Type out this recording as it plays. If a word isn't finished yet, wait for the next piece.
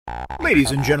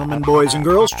Ladies and gentlemen, boys and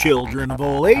girls, children of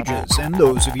all ages, and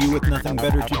those of you with nothing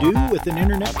better to do with an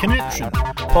internet connection,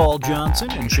 Paul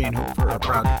Johnson and Shane Hofer are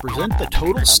proud to present the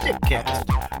Total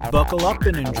Stickcast. Buckle up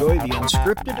and enjoy the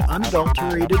unscripted,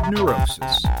 unadulterated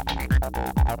neurosis.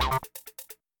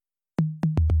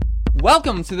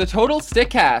 Welcome to the Total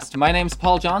Stickcast. My name's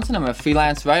Paul Johnson. I'm a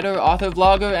freelance writer, author,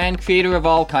 vlogger, and creator of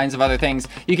all kinds of other things.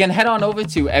 You can head on over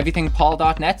to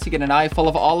everythingpaul.net to get an eye full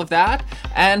of all of that.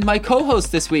 And my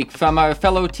co-host this week from our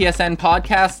fellow TSN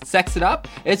podcast, Sex It Up,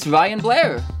 it's Ryan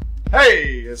Blair.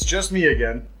 Hey, it's just me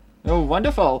again. Oh,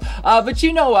 wonderful. But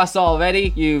you know us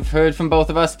already. You've heard from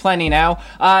both of us plenty now.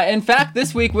 In fact,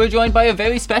 this week we're joined by a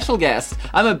very special guest.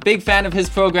 I'm a big fan of his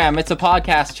program. It's a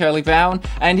podcast, Charlie Brown,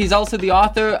 and he's also the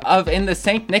author of In the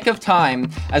Saint Nick of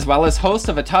Time, as well as host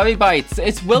of Atari Bytes.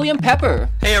 It's William Pepper.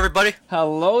 Hey, everybody.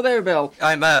 Hello there, Bill.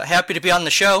 I'm happy to be on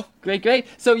the show. Great.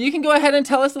 So you can go ahead and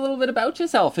tell us a little bit about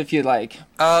yourself if you'd like.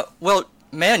 Well,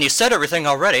 man, you said everything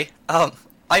already.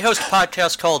 I host a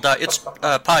podcast called It's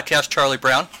Podcast Charlie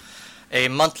Brown, a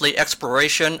monthly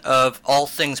exploration of all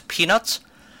things peanuts.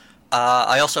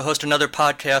 I also host another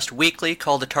podcast weekly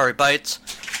called Atari Bytes,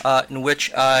 in which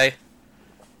I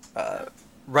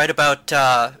write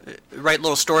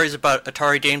little stories about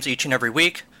Atari games each and every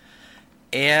week.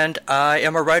 And I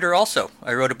am a writer also.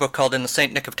 I wrote a book called In the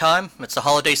Saint Nick of Time. It's the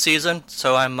holiday season,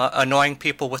 so I'm annoying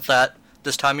people with that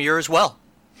this time of year as well.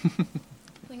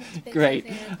 Great.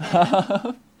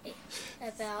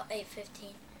 About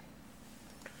 8:15.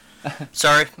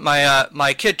 Sorry,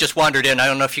 my kid just wandered in. I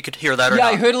don't know if you could hear that or yeah,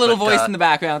 not. I heard a little voice in the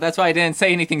background. That's why I didn't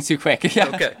say anything too quick. Yeah.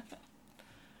 Okay.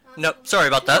 No, sorry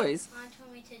about that. Mom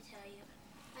told me to tell you.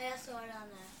 I also wrote on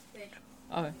the bridge.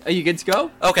 Oh, are you good to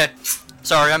go? Okay.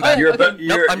 Sorry, I'm back.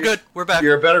 Okay. I'm good. We're back.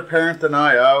 You're a better parent than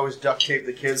I. I always duct tape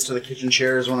the kids to the kitchen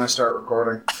chairs when I start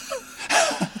recording.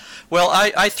 Well,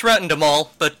 I threatened them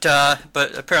all, but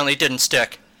apparently it didn't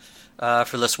stick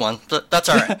for this one. But that's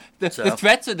all right. The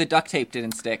threats or the duct tape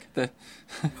didn't stick?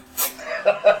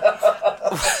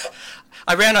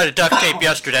 I ran out of duct tape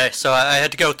yesterday, so I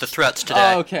had to go with the threats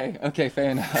today. Oh, okay, fair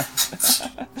enough.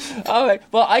 All right.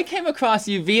 Well, I came across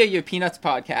you via your Peanuts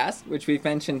podcast, which we've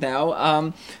mentioned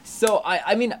now. So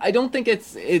I mean, I don't think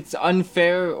it's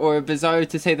unfair or bizarre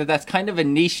to say that that's kind of a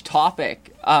niche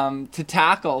topic to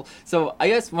tackle. So I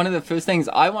guess one of the first things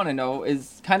I want to know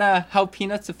is kind of how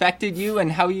Peanuts affected you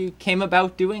and how you came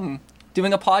about doing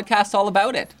a podcast all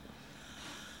about it.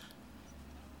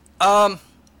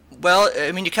 Well,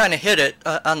 I mean, you kind of hit it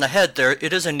on the head there.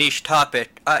 It is a niche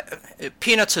topic.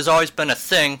 Peanuts has always been a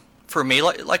thing for me,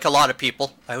 like a lot of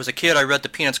people. I was a kid, I read the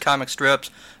Peanuts comic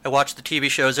strips. I watched the TV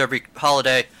shows every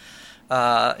holiday,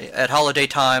 at holiday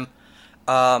time.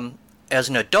 As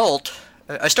an adult,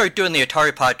 I started doing the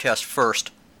Atari podcast first.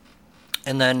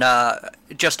 And then,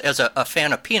 just as a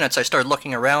fan of Peanuts, I started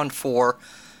looking around for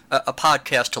a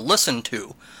podcast to listen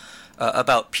to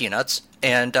about Peanuts.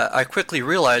 And I quickly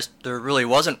realized there really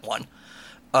wasn't one.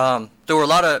 There were a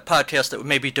lot of podcasts that would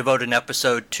maybe devote an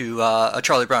episode to a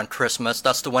Charlie Brown Christmas.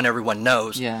 That's the one everyone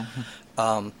knows. Yeah.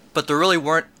 But there really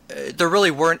weren't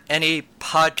any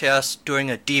podcasts doing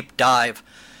a deep dive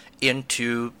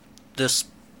into this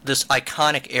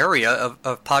iconic area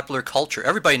of popular culture.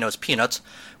 Everybody knows Peanuts,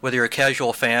 whether you're a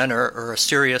casual fan or a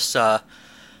serious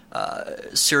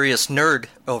nerd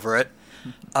over it.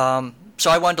 So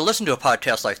I wanted to listen to a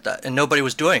podcast like that, and nobody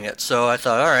was doing it. So I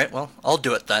thought, all right, well, I'll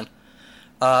do it then.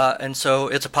 And so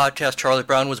It's a Podcast Charlie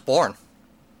Brown was born.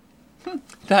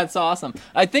 That's awesome.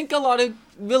 I think a lot of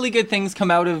really good things come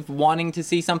out of wanting to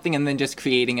see something and then just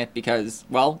creating it because,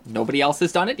 well, nobody else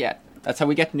has done it yet. That's how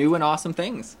we get new and awesome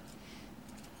things.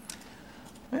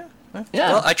 Yeah.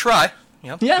 Yeah. Well, I try.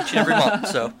 Yeah. Each and every month.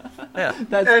 So, yeah.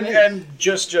 That's And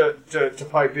just to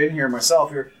pipe in here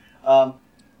myself here, I'm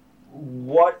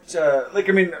a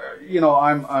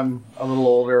little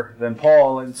older than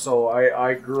Paul, and so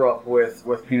I grew up with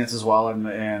Peanuts as well,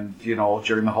 and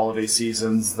during the holiday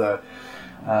seasons, the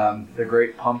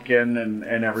Great Pumpkin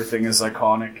and everything is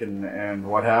iconic and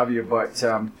what have you. But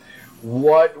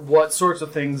what sorts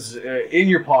of things in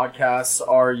your podcasts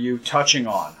are you touching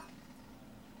on?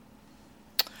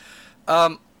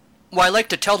 Well, I like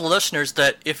to tell the listeners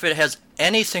that if it has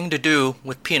anything to do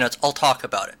with Peanuts, I'll talk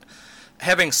about it.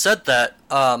 Having said that,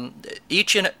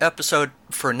 each episode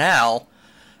for now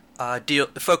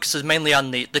focuses mainly on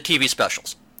the TV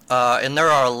specials, and there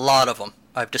are a lot of them,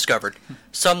 I've discovered.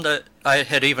 Some that I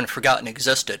had even forgotten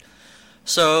existed.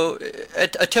 So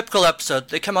a typical episode,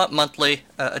 they come out monthly.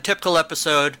 A typical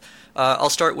episode, I'll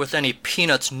start with any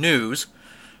Peanuts news,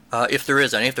 if there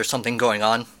is any, if there's something going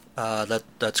on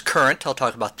that's current, I'll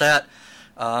talk about that.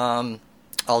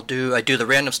 I do the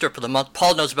random strip of the month.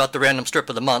 Paul knows about the random strip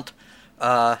of the month.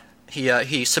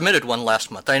 He submitted one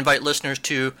last month. I invite listeners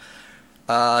to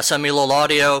send me a little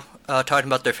audio talking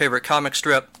about their favorite comic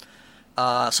strip.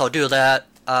 So I'll do that,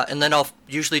 and then I'll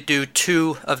usually do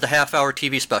 2 of the half-hour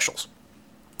TV specials,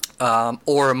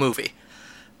 or a movie.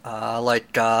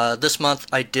 Like this month,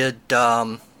 I did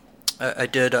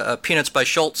Peanuts by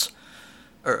Schultz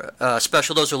or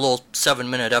special. Those are little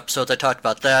 7-minute episodes. I talked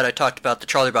about that. I talked about the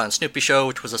Charlie Brown and Snoopy show,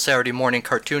 which was a Saturday morning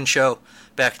cartoon show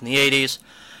back in the 80s.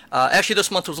 Actually, this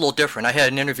month was a little different. I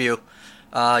had an interview.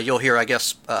 You'll hear, I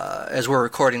guess, as we're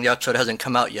recording, the episode hasn't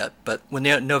come out yet. But when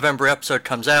the November episode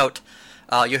comes out,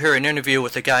 you'll hear an interview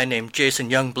with a guy named Jason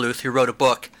Youngbluth, who wrote a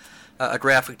book, a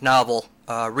graphic novel,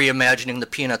 reimagining the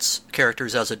Peanuts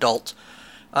characters as adults.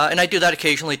 And I do that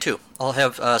occasionally, too. I'll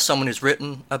have someone who's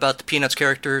written about the Peanuts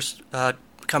characters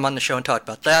come on the show and talk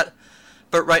about that.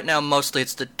 But right now, mostly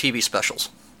it's the TV specials.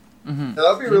 Mm-hmm. That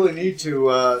would be really neat to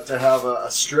have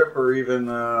a strip, or even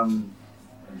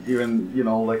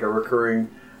like a recurring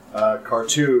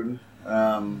cartoon.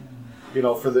 Adults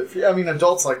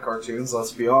like cartoons.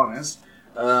 Let's be honest.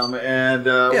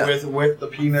 With the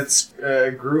Peanuts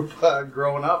group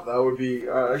growing up, that would be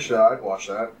I'd watch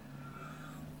that.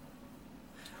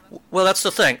 Well, that's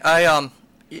the thing.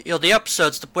 The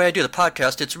episodes, the way I do the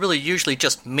podcast, it's really usually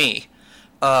just me.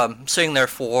 Sitting there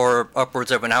for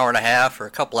upwards of an hour and a half or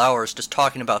a couple hours just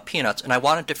talking about Peanuts, and I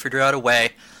wanted to figure out a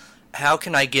way, how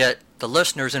can I get the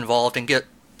listeners involved and get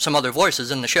some other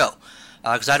voices in the show?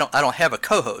 Because I don't have a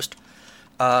co-host.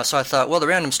 So I thought, well, the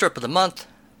random strip of the month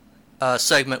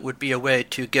segment would be a way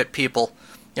to get people,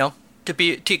 to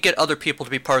get other people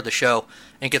to be part of the show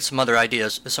and get some other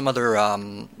ideas, some other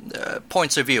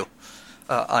points of view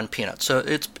on Peanuts. So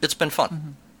it's been fun. Mm-hmm.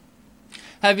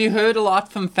 Have you heard a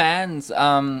lot from fans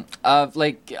of,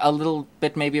 like, a little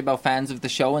bit maybe about fans of the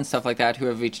show and stuff like that who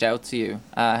have reached out to you?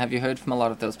 Have you heard from a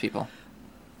lot of those people?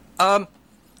 I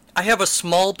have a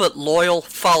small but loyal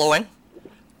following.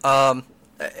 The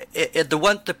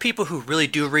people who really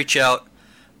do reach out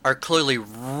are clearly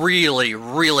really,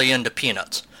 really into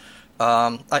Peanuts.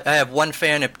 I have one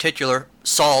fan in particular,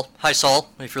 Saul. Hi,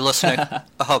 Saul, if you're listening.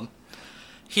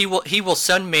 He will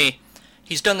send me.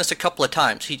 He's done this a couple of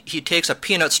times. He takes a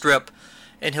Peanut strip,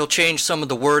 and he'll change some of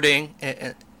the wording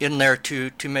in there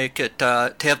to make it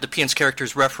to have the Peanuts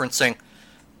characters referencing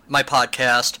my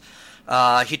podcast.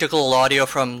 He took a little audio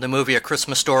from the movie A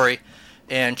Christmas Story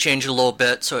and changed it a little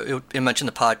bit so it mentioned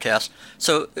the podcast.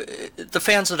 So the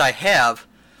fans that I have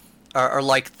are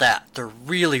like that. They're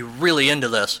really, really into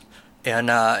this, and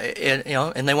they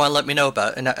want to let me know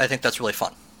about it, and I think that's really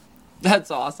fun.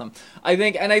 That's awesome. I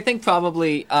think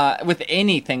probably with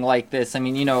anything like this, I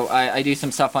mean, I do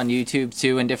some stuff on YouTube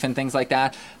too and different things like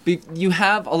that. But you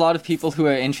have a lot of people who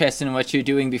are interested in what you're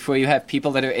doing before you have people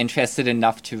that are interested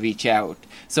enough to reach out.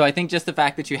 So I think just the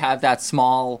fact that you have that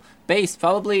small base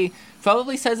probably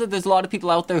says that there's a lot of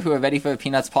people out there who are ready for a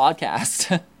Peanuts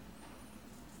podcast.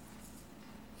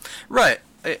 Right.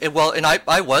 Well, and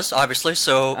I was, obviously,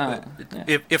 so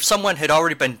if someone had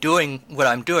already been doing what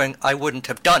I'm doing, I wouldn't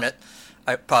have done it.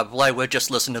 I would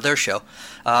just listen to their show.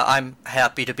 I'm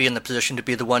happy to be in the position to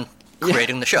be the one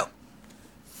creating the show.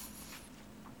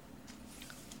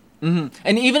 Mm-hmm.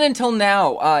 And even until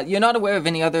now, you're not aware of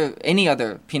any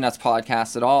other Peanuts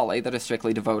podcasts at all, that are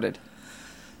strictly devoted?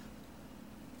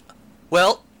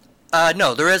 Well,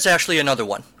 no, there is actually another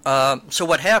one. So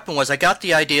what happened was I got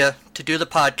the idea to do the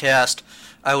podcast.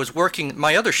 I was working,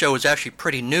 my other show was actually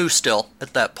pretty new still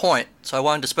at that point, so I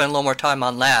wanted to spend a little more time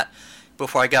on that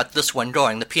before I got this one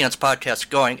going, the Peanuts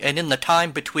podcast going. And in the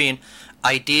time between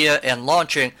idea and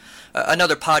launching,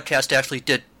 another podcast actually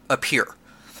did appear.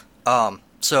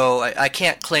 So I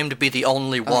can't claim to be the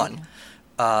only one.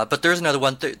 But there's another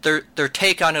one. Their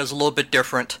take on it is a little bit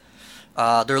different.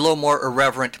 They're a little more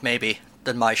irreverent, maybe,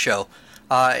 than my show.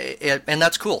 And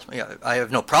that's cool. I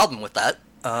have no problem with that.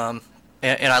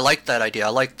 And I like that idea. I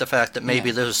like the fact that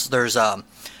maybe there's a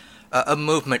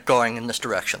movement going in this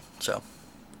direction. So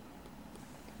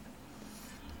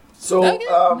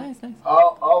nice.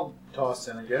 I'll toss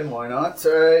in again. Why not?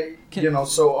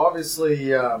 So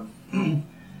obviously,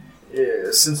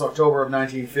 since October of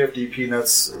 1950,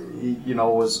 Peanuts,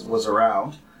 was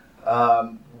around.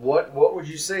 What would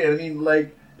you say? I mean,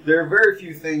 like, there are very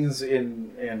few things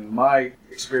in my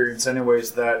experience,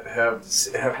 anyways, that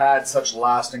have had such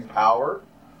lasting power.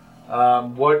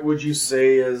 What would you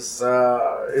say is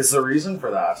the reason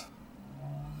for that?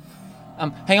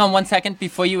 Hang on 1 second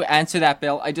before you answer that,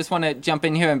 Bill. I just want to jump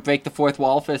in here and break the fourth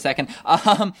wall for a second.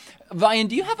 Ryan,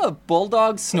 do you have a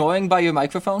bulldog snoring by your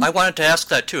microphone? I wanted to ask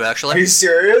that too, actually. Are you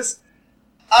serious?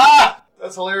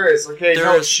 That's hilarious. Okay,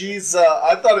 she's.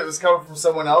 I thought it was coming from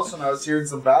someone else when I was hearing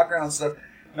some background stuff.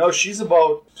 No, she's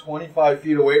about 25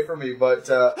 feet away from me. But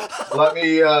let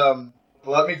me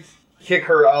kick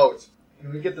her out.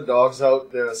 Can we get the dogs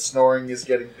out? The snoring is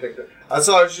getting picked up.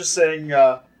 So I was just saying.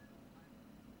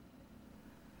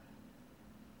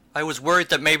 I was worried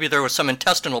that maybe there was some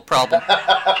intestinal problem.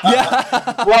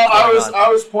 Yeah. Well, I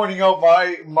was pointing out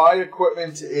my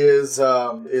equipment is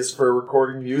for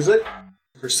recording music,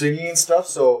 for singing and stuff.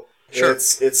 So Sure.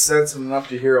 it's sensitive enough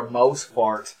to hear a mouse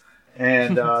fart,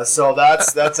 and so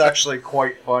that's actually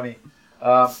quite funny.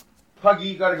 Puggy,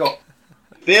 you gotta go.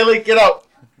 Bailey, get out.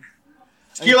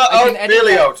 Tequila out,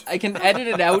 Bailey out. I can edit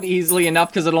it out easily enough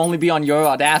because it'll only be on your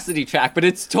Audacity track, but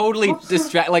it's totally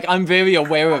Like, I'm very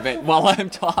aware of it while I'm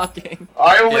talking.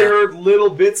 I only heard little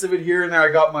bits of it here and there.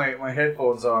 I got my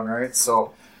headphones on, right?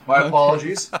 So, my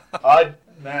apologies.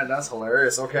 Man, that's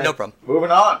hilarious. Okay. No problem.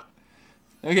 Moving on.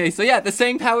 Okay, so yeah, the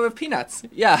staying power of Peanuts.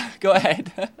 Yeah, go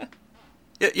ahead.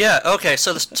 Yeah. Okay.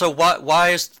 So why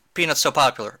is Peanuts so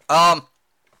popular?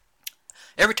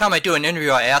 Every time I do an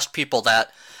interview, I ask people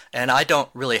that, and I don't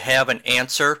really have an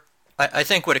answer. I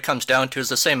think what it comes down to is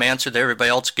the same answer that everybody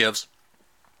else gives.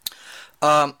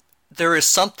 There is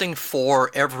something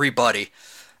for everybody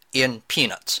in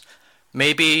Peanuts.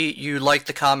 Maybe you like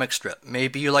the comic strip.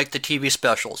 Maybe you like the TV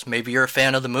specials. Maybe you're a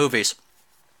fan of the movies.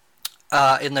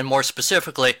 And then more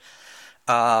specifically,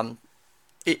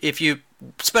 if you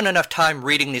spend enough time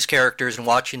reading these characters and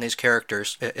watching these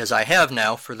characters, as I have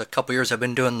now for the couple years I've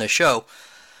been doing this show,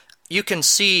 you can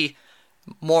see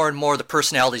more and more the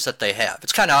personalities that they have.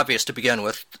 It's kind of obvious to begin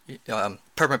with.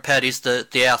 Peppermint Patty's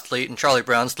the athlete, and Charlie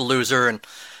Brown's the loser, and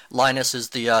Linus is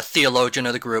the theologian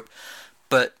of the group.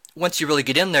 But once you really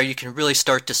get in there, you can really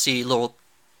start to see little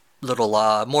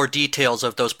more details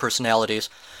of those personalities,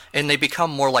 and they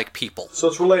become more like people. So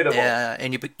it's relatable.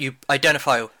 And you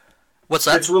identify. What's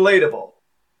that? It's relatable.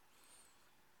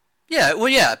 Yeah, well,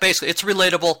 yeah, basically, it's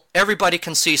relatable. Everybody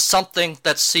can see something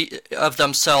of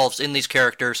themselves in these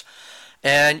characters,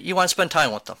 and you want to spend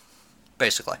time with them,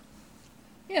 basically.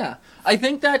 Yeah, I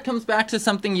think that comes back to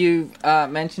something you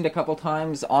mentioned a couple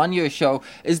times on your show,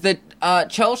 is that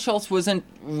Charles Schulz wasn't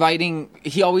writing,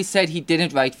 he always said he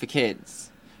didn't write for kids.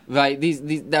 Right,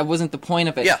 that wasn't the point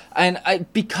of it. Yeah. And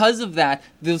because of that,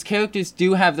 those characters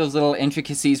do have those little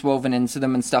intricacies woven into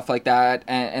them and stuff like that,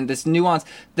 and this nuance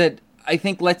that I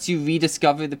think lets you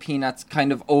rediscover the Peanuts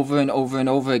kind of over and over and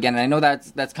over again. And I know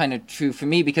that's kind of true for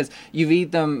me, because you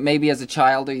read them maybe as a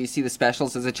child, or you see the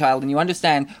specials as a child, and you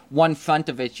understand one front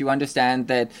of it. You understand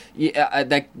that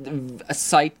that a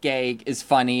sight gag is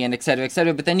funny, and et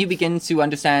cetera, but then you begin to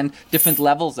understand different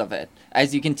levels of it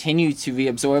as you continue to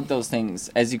reabsorb those things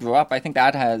as you grow up. I think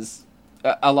that has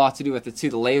a lot to do with it too,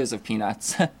 the layers of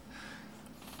Peanuts.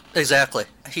 Exactly.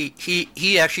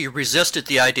 He actually resisted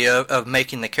the idea of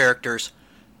making the characters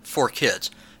for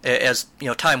kids. As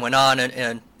time went on,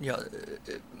 and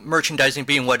merchandising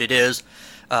being what it is,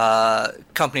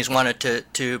 companies wanted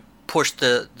to push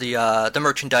the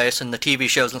merchandise and the TV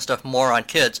shows and stuff more on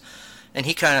kids, and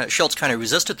Schulz kind of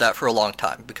resisted that for a long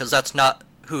time, because that's not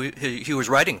who he was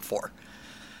writing for.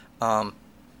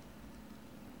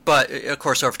 But of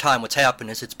course, over time, what's happened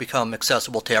is it's become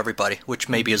accessible to everybody, which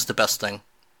maybe is the best thing.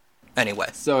 Anyway,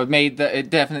 so it made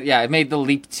the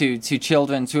leap to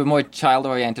children, to a more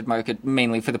child-oriented market,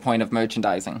 mainly for the point of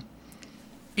merchandising.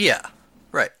 Yeah,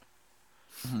 right.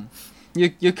 Mm-hmm.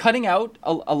 You're cutting out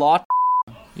a lot.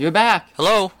 You're back.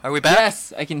 Hello, are we back?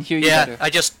 Yes, I can hear you better.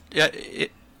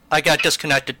 I got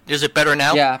disconnected. Is it better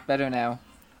now? Yeah, better now.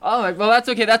 All right, well that's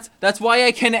okay. That's why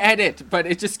I can edit, but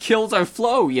it just kills our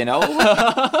flow,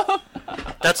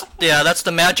 That's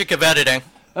the magic of editing.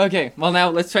 Okay, well now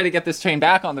let's try to get this train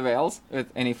back on the rails with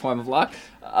any form of luck.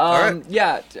 All right.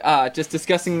 Yeah, just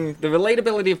discussing the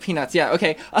relatability of Peanuts. Yeah,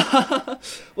 okay.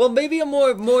 Well, maybe a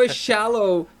more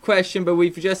shallow question, but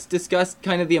we've just discussed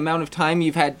kind of the amount of time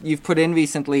you've put in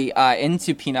recently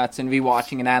into Peanuts and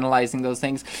rewatching and analyzing those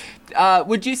things. Who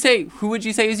would you say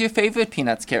is your favorite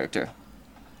Peanuts character?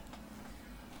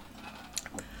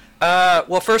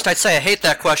 Well, first I'd say I hate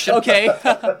that question. Okay.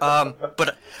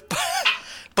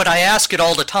 But I ask it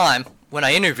all the time when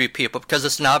I interview people, because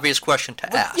it's an obvious question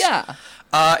to ask. Yeah.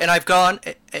 And I've gone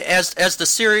as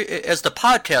the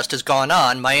podcast has gone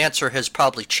on, my answer has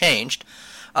probably changed.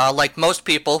 Like most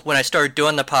people, when I started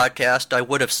doing the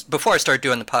podcast, before I started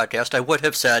doing the podcast, I would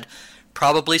have said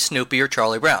probably Snoopy or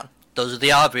Charlie Brown. Those are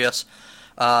the obvious.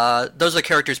 Those are the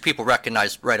characters people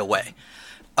recognize right away.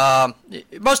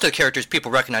 Most of the characters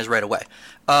people recognize right away.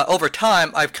 Over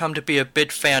time, I've come to be a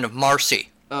big fan of Marcy.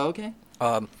 Oh, okay.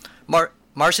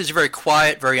 Marcy's a very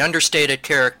quiet, very understated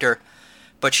character,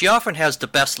 but she often has the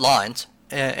best lines,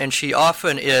 and she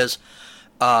often is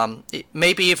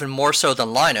maybe even more so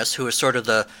than Linus, who is sort of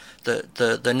the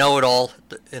know-it-all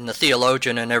and the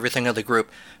theologian and everything of the group.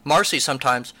 Marcy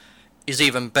sometimes is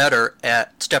even better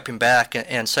at stepping back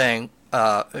and saying,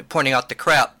 pointing out the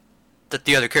crap that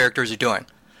the other characters are doing,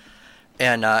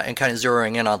 and kind of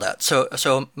zeroing in on that.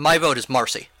 So my vote is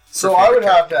Marcy. So I would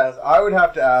have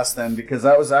to ask then, because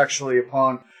that was actually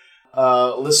upon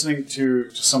listening to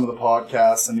some of the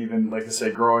podcasts, and even, like I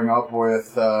say, growing up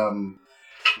with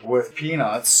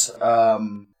Peanuts.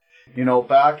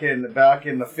 Back in the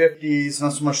 50s,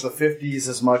 not so much the 50s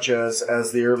as much as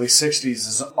the early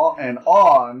 60s and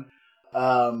on,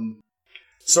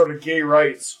 sort of gay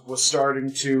rights was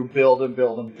starting to build and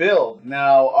build and build.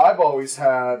 Now, I've always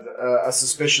had a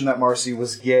suspicion that Marcy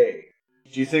was gay.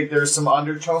 Do you think there's some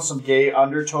undertones, some gay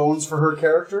undertones for her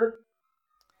character?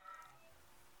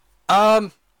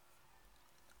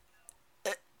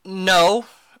 No.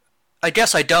 I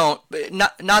guess I don't.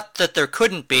 Not that there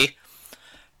couldn't be,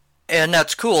 and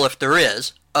that's cool if there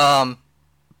is. But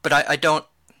I don't.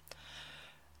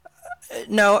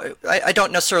 No, I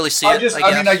don't necessarily see it.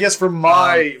 I guess from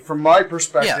my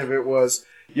perspective, it was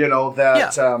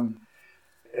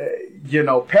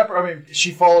Pepper. I mean,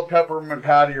 she followed Peppermint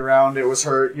Patty around. It was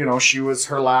her. She was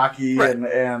her lackey, right.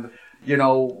 and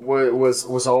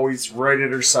was always right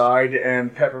at her side.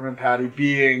 And Peppermint Patty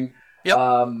being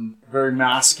very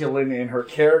masculine in her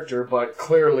character, but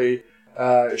clearly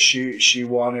she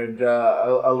wanted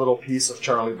a little piece of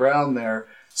Charlie Brown there.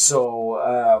 So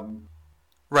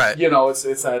right,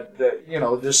 it's that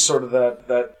there's sort of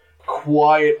that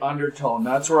quiet undertone.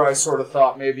 That's where I sort of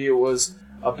thought maybe it was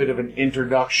a bit of an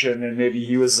introduction, and maybe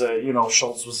he was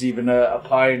Schultz was even a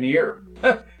pioneer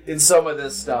in some of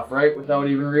this stuff, right? Without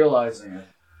even realizing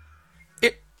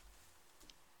it.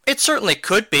 It certainly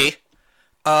could be.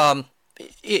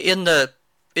 In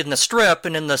the strip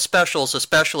and in the specials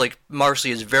especially, Marcy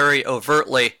is very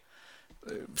overtly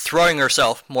throwing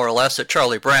herself more or less at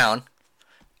Charlie Brown.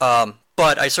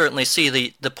 But I certainly see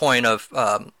the point of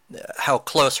how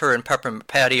close her and Peppermint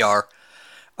Patty are.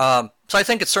 So I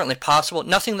think it's certainly possible.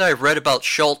 Nothing that I've read about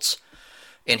Schultz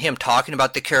and him talking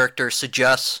about the character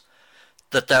suggests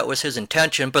that was his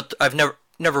intention, but I've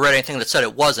never read anything that said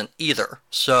it wasn't either.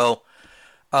 So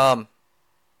I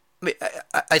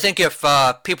think if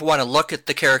people want to look at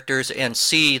the characters and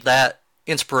see that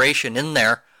inspiration in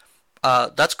there,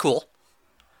 that's cool.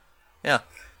 Yeah,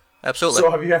 absolutely.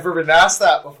 So have you ever been asked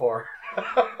that before?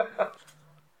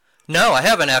 No, I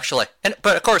haven't actually.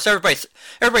 But of course, everybody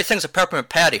thinks of Peppermint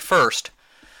Patty first,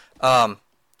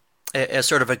 as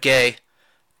sort of a gay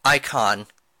icon,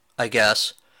 I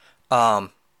guess. I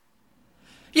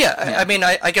mean,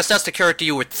 I guess that's the character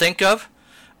you would think of.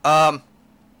 But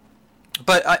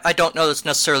I don't know that's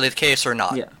necessarily the case or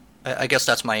not. Yeah. I guess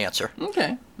that's my answer.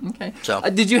 Okay. So,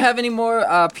 did you have any more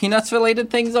Peanuts-related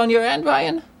things on your end,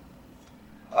 Ryan?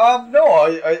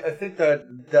 No, I think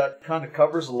that kind of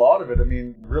covers a lot of it. I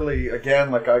mean, really,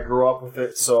 again, like I grew up with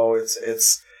it, so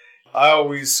it's I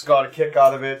always got a kick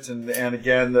out of it, and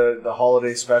again, the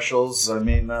holiday specials. I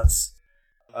mean, that's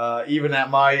even at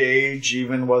my age,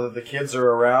 even whether the kids are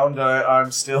around,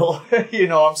 I'm still,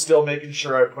 I'm still making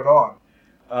sure I put on.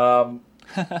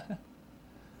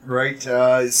 Right.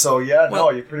 So yeah,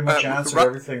 well, you pretty much answered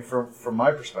everything from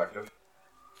my perspective.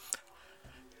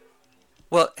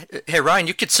 Well, hey Ryan,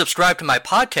 you could subscribe to my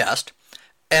podcast,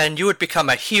 and you would become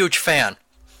a huge fan.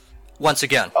 Once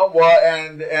again. Oh well,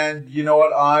 and you know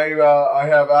what? I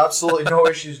have absolutely no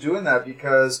issues doing that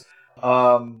because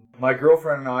my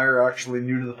girlfriend and I are actually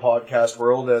new to the podcast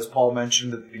world, as Paul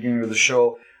mentioned at the beginning of the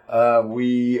show.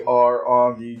 We are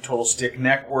on the Total Stick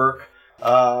Network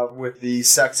with the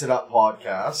Sex It Up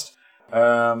podcast,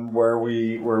 where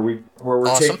we're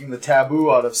awesome. taking the taboo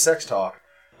out of sex talk.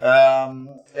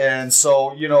 And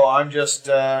so, I'm just,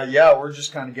 we're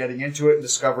just kind of getting into it and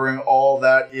discovering all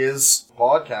that is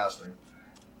podcasting,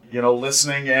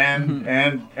 listening and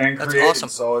creating. That's awesome.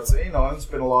 So it's, it's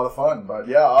been a lot of fun, but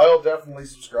yeah, I'll definitely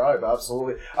subscribe.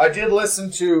 Absolutely. I did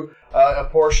listen to a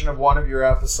portion of one of your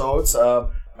episodes.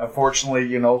 Unfortunately,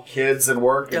 kids and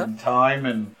work and time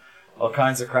and all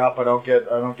kinds of crap. I don't get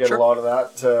Sure. a lot of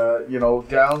that,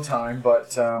 downtime,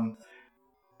 but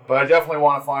I definitely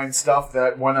want to find stuff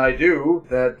that when I do,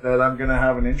 that I'm going to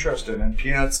have an interest in. And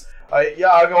Peanuts,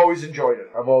 I've always enjoyed it.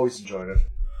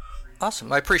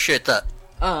 Awesome. I appreciate that.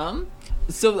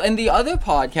 So in the other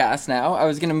podcast now, I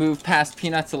was going to move past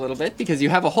Peanuts a little bit because you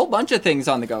have a whole bunch of things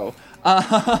on the go.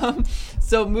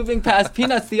 So moving past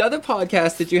Peanuts, the other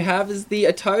podcast that you have is the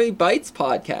Atari Bytes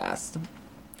podcast.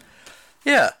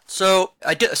 Yeah, so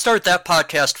I started that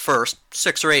podcast first,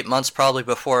 6 or 8 months probably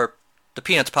before the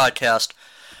Peanuts podcast.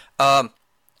 I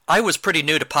was pretty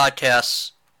new to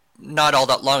podcasts not all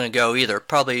that long ago either,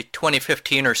 probably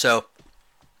 2015 or so.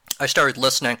 I started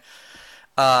listening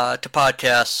to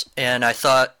podcasts, and I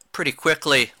thought pretty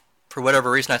quickly, for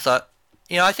whatever reason, I thought,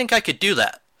 I think I could do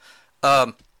that.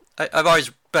 I've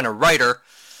always been a writer,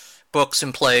 books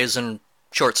and plays and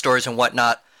short stories and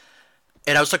whatnot,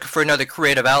 and I was looking for another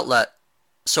creative outlet.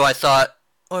 So I thought,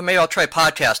 well, maybe I'll try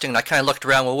podcasting, and I kind of looked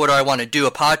around, well, what do I want to do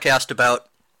a podcast about?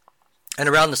 And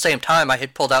around the same time, I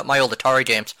had pulled out my old Atari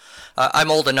games. I'm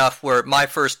old enough where my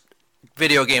first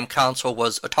video game console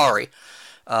was Atari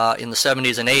in the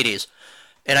 70s and 80s,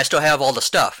 and I still have all the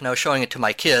stuff, and I was showing it to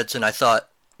my kids, and I thought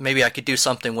maybe I could do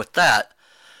something with that.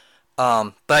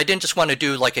 But I didn't just want to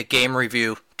do like a game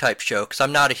review type show, because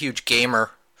I'm not a huge gamer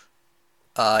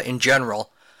in general,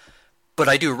 but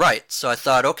I do write, so I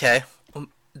thought, okay,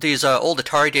 these old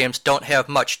Atari games don't have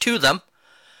much to them.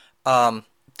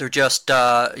 They're just,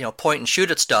 point and shoot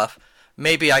at stuff.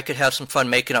 Maybe I could have some fun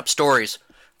making up stories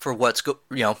for what's,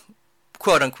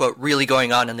 quote unquote, really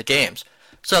going on in the games.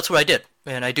 So that's what I did,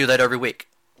 and I do that every week,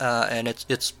 and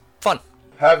it's fun.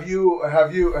 Have you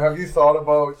thought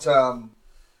about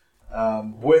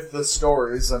with the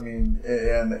stories? I mean,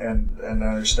 and I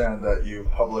understand that you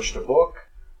published a book.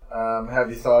 Have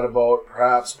you thought about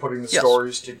perhaps putting the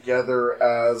stories together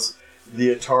as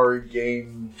the Atari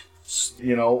game,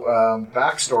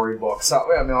 backstory book? So,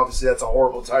 I mean, obviously that's a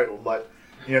horrible title, but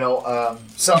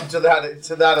something to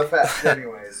that effect,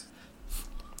 anyways.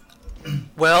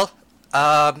 Well,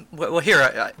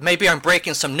 here maybe I'm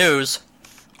breaking some news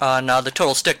on the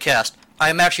Total Stickcast. I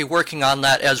am actually working on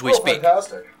that as we speak.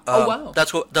 Fantastic! Wow!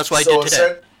 That's what I did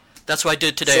today. That's what I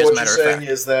did today, as a matter of fact. So what you're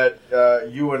saying is that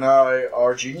you and I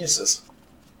are geniuses.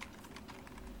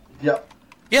 Yep.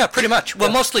 Yeah, pretty much.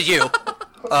 Well, mostly you,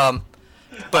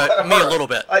 but me a little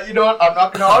bit. You know what? I'm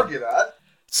not going to argue that.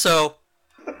 So,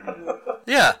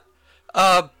 yeah.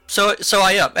 So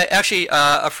I am. Actually,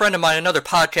 a friend of mine, another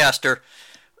podcaster,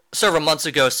 several months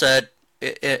ago said,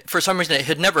 for some reason it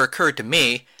had never occurred to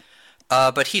me,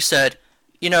 but he said,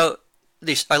 I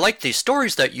like these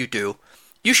stories that you do.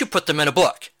 You should put them in a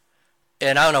book.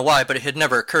 And I don't know why, but it had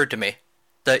never occurred to me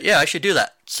that, I should do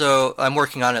that. So I'm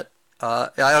working on it.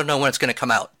 I don't know when it's going to come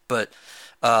out, but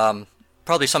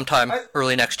probably sometime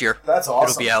early next year. That's awesome.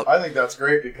 It'll be out. I think that's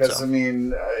great because, I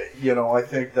mean, I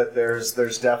think that there's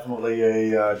definitely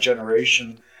a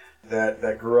generation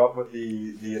that grew up with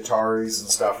the Ataris and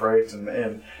stuff, right?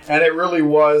 And it really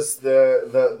was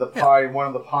one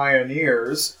of the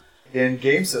pioneers in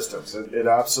game systems. It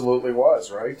absolutely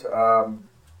was, right?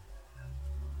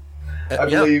 I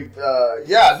believe,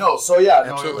 it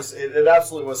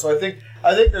absolutely was. So I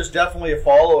think there's definitely a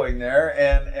following there,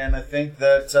 and I think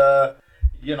that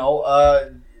you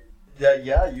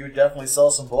definitely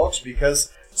sell some books because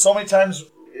so many times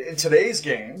in today's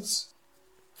games,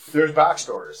 there's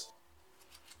backstories.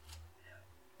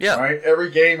 Yeah. Right.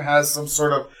 Every game has some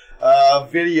sort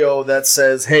of video that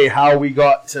says, "Hey, how we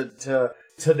got to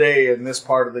today in this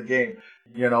part of the game."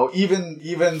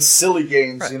 Even silly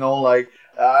games. Right. Like.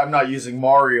 I'm not using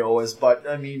Mario but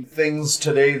I mean things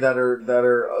today that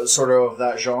are sort of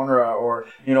that genre, or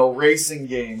racing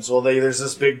games. Well, there's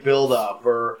this big build up,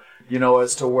 or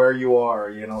as to where you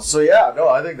are. So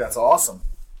I think that's awesome.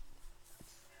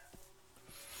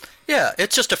 Yeah,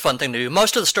 it's just a fun thing to do.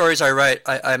 Most of the stories I write,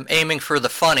 I'm aiming for the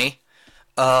funny.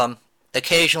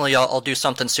 Occasionally, I'll do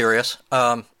something serious.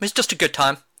 It's just a good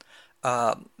time.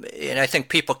 And I think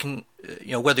people can,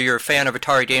 whether you're a fan of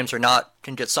Atari games or not,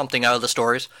 can get something out of the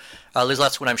stories. At least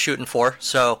that's what I'm shooting for.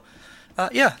 So,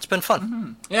 it's been fun.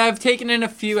 Mm-hmm. Yeah, I've taken in a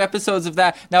few episodes of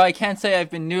that. Now, I can't say I've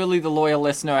been nearly the loyal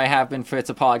listener I have been for It's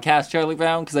a Podcast, Charlie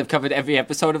Brown, because I've covered every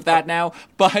episode of that now.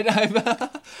 But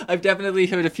I've definitely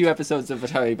heard a few episodes of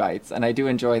Atari Bytes, and I do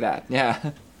enjoy that.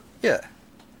 Yeah. Yeah.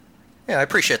 Yeah, I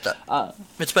appreciate that.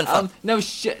 It's been fun.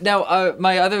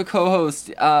 My other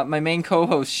co-host, my main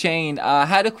co-host, Shane,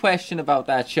 had a question about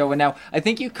that show. And now, I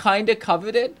think you kind of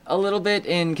covered it a little bit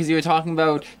because you were talking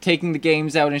about taking the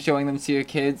games out and showing them to your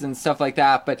kids and stuff like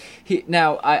that. But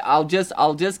I'll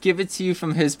just give it to you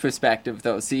from his perspective,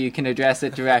 though, so you can address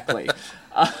it directly.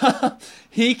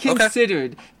 He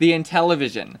considered the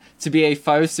Intellivision to be a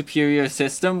far superior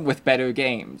system with better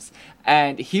games.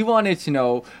 And he wanted to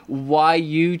know why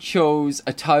you chose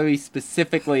Atari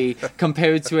specifically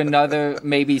compared to another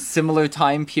maybe similar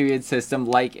time period system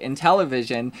like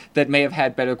Intellivision that may have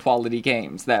had better quality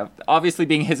games. That obviously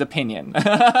being his opinion.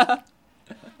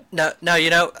 Now,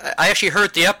 I actually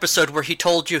heard the episode where he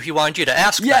told you he wanted you to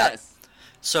ask that. Yes.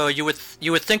 So you would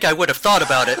think I would have thought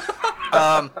about it.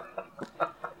 Well,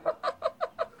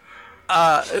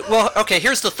 okay.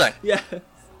 Here's the thing. Yeah.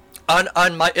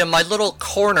 In my little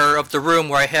corner of the room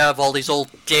where I have all these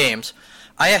old games,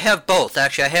 I have both.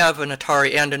 Actually, I have an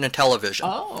Atari and an Intellivision.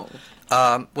 Oh.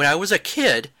 When I was a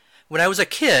kid,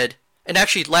 and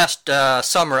actually last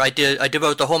summer I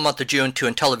devoted the whole month of June to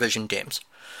Intellivision games.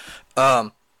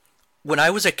 When I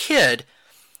was a kid,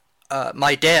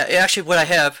 my dad, actually what I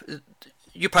have,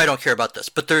 you probably don't care about this,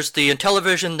 but there's the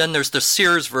Intellivision, then there's the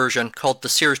Sears version called the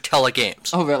Sears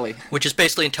Telegames. Oh, really? Which is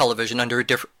basically Intellivision under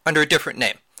a different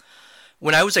name.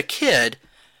 When I was a kid,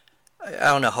 I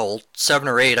don't know how old, 7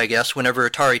 or 8 I guess, whenever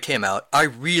Atari came out, I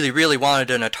really, really wanted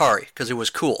an Atari because it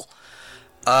was cool.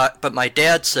 But my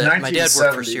dad said, my dad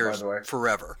worked for Sears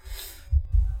forever.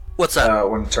 What's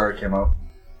that? When Atari came out.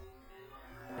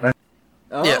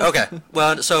 Oh. Yeah, okay.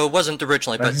 Well, so it wasn't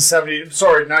originally, but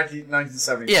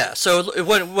 1970. Yeah, so it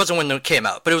wasn't when it came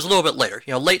out, but it was a little bit later.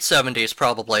 Late 70s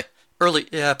probably. Probably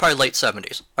late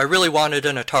 70s. I really wanted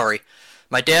an Atari.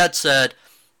 My dad said,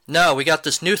 no, we got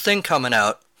this new thing coming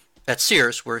out at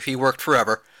Sears, where he worked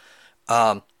forever.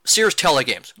 Sears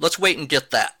Telegames. Let's wait and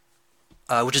get that.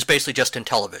 Which is basically just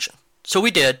Intellivision. So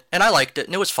we did, and I liked it,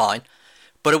 and it was fine.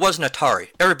 But it wasn't Atari.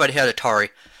 Everybody had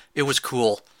Atari. It was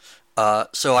cool.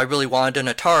 So I really wanted an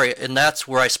Atari, and that's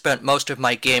where I spent most of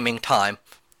my gaming time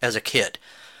as a kid.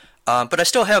 But I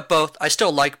still have both. I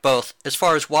still like both. As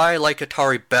far as why I like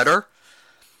Atari better,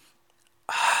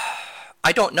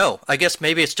 I don't know. I guess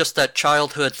maybe it's just that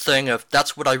childhood thing of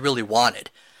that's what I really wanted.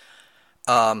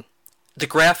 The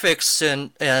graphics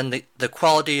and the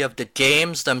quality of the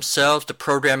games themselves, the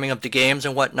programming of the games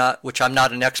and whatnot, which I'm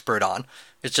not an expert on.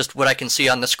 It's just what I can see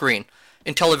on the screen.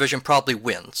 Intellivision probably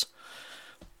wins.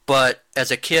 But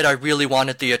as a kid, I really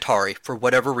wanted the Atari for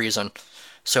whatever reason.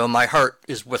 So my heart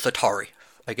is with Atari,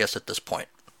 I guess, at this point.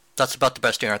 That's about the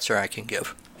best answer I can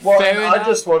give. Well, Fair and enough. I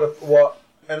just want to,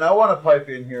 and I want to pipe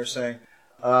in here saying,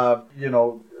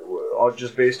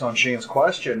 just based on Shane's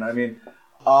question. I mean,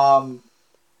 I'm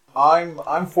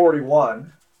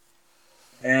 41,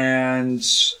 and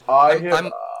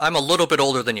I'm a little bit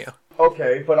older than you.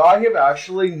 Okay, but I have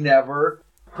actually never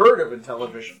heard of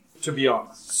Intellivision, to be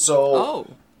honest. So,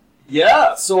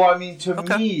 yeah. So I mean, to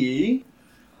me,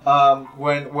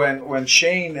 when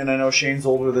Shane, and I know Shane's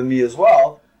older than me as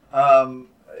well,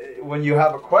 when you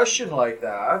have a question like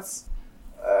that,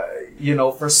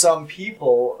 for some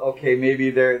people, okay, maybe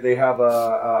they have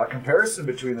a comparison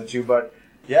between the two, but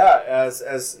yeah, as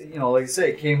like I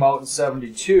say, it came out in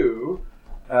 '72,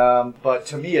 but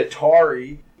to me,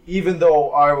 Atari, even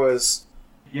though I was,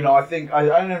 I think I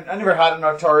never had an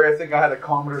Atari. I think I had a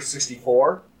Commodore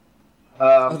 64.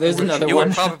 There's another you one.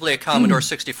 were probably a Commodore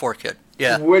 64 kid.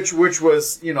 Yeah. Which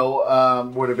was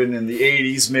would have been in the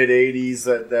mid 80s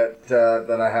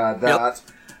that I had that.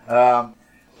 Yep.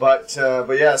 But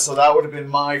yeah, so that would have been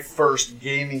my first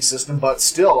gaming system. But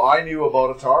still, I knew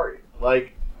about Atari.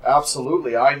 Like,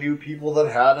 absolutely, I knew people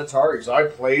that had Ataris. I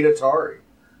played Atari,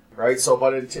 right? So,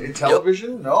 but in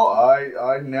television, no,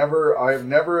 I've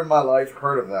never in my life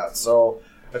heard of that. So,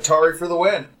 Atari for the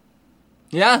win.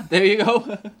 Yeah, there you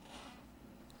go.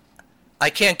 I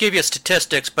can't give you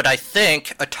statistics, but I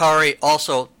think Atari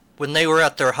also, when they were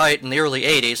at their height in the early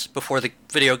 80s, before the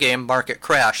video game market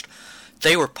crashed,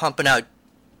 they were pumping out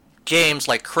games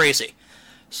like crazy.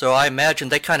 So I imagine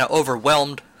they kind of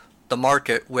overwhelmed the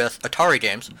market with Atari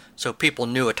games, so people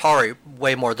knew Atari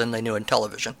way more than they knew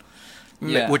Intellivision.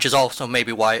 Yeah. Which is also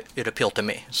maybe why it appealed to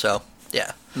me. So,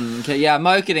 yeah. Okay, yeah,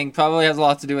 marketing probably has a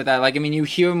lot to do with that. Like, I mean, you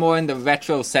hear more in the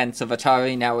retro sense of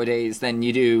Atari nowadays than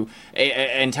you do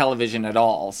in television at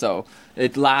all. So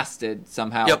it lasted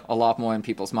somehow a lot more in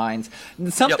people's minds.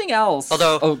 Something else.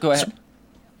 Although, go ahead.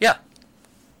 Yeah.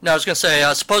 No, I was going to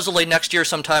say, supposedly next year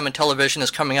sometime Intellivision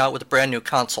is coming out with a brand new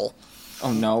console.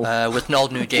 Oh, no. With all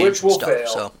new games and stuff. Fail.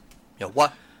 So,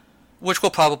 which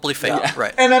will probably fail,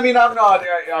 right? And I mean, I'm not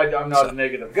a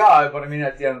negative guy, but I mean,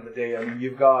 at the end of the day, I mean,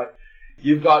 you've got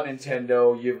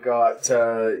Nintendo, you've got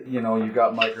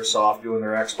Microsoft doing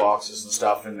their Xboxes and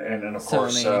stuff, and of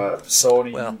course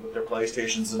Sony with their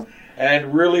PlayStations,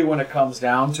 and really when it comes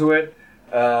down to it,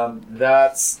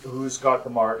 that's who's got the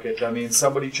market. I mean,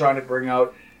 somebody trying to bring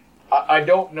out. I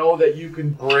don't know that you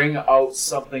can bring out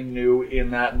something new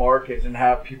in that market and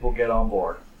have people get on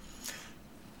board.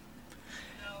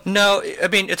 No, I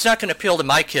mean, it's not going to appeal to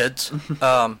my kids,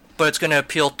 but it's going to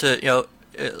appeal to,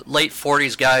 late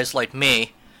 40s guys like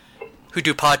me who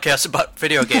do podcasts about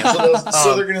video games.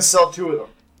 So they're going to sell 2 of them.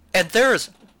 And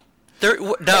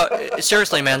no,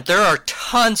 seriously, man, there are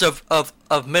tons of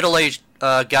middle-aged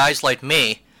guys like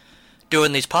me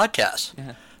doing these podcasts.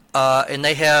 Yeah. And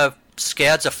they have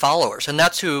scads of followers, and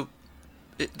that's who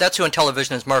that's who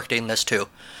Intellivision is marketing this to.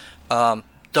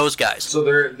 Those guys. So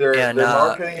they're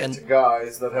marketing it to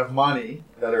guys that have money,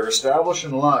 that are established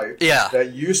in life,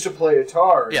 that used to play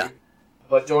Atari,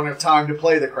 but don't have time to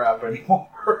play the crap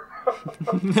anymore.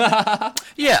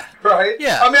 Yeah. Right?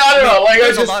 Yeah. I mean, I don't know. Like,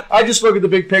 I just look at the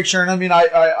big picture, and I mean,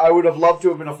 I would have loved to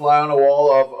have been a fly on the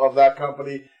wall of that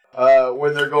company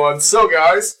when they're going, so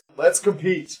guys, let's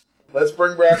compete. Let's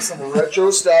bring back some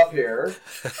retro stuff here,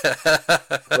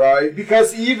 right?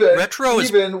 Because even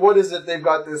what is it? They've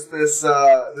got this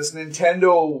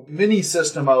Nintendo mini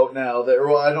system out now.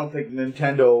 I don't think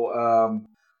Nintendo.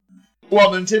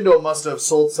 Nintendo must have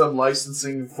sold some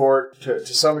licensing for it to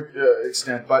some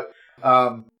extent, but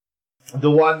the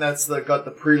one that's got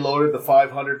the preloaded, the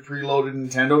 500 preloaded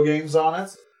Nintendo games on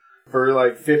it for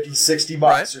like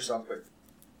 $50-$60 or something,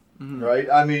 right?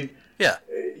 I mean. Yeah,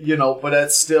 but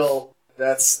that's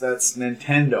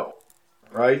Nintendo,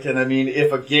 right? And I mean,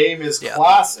 if a game is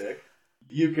classic,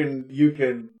 you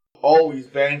can always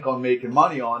bank on making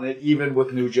money on it, even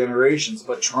with new generations.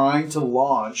 But trying to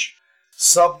launch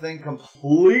something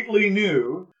completely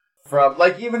new from,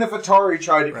 like, even if Atari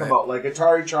tried to come out, like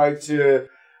Atari tried to,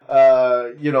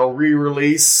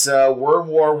 re-release Worm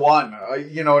War 1.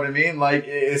 You know what I mean? Like,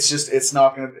 it's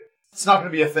not gonna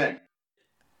be a thing.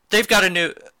 They've got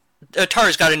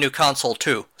Atari's got a new console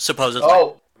too, supposedly.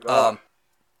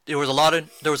 There was a lot of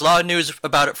news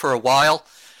about it for a while,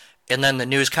 and then the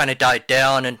news kind of died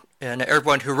down, and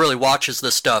everyone who really watches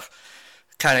this stuff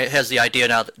kind of has the idea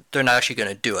now that they're not actually going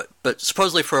to do it. But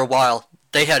supposedly for a while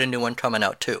they had a new one coming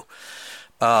out too.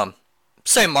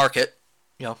 Same market,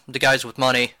 the guys with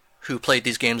money who played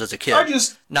these games as a kid.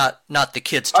 Not the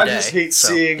kids today.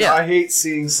 I hate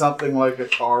seeing something like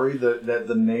Atari,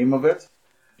 the name of it,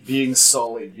 being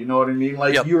sullied. You know what I mean?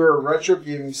 Like, you're a retro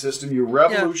gaming system. You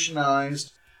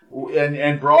revolutionized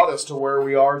and brought us to where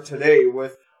we are today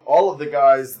with all of the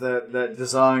guys that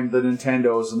designed the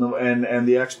Nintendos and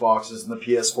the Xboxes and the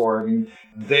PS4. I mean,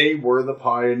 they were the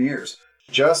pioneers.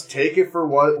 Just take it for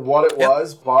what it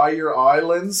was. Buy your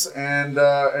islands and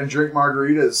drink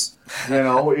margaritas.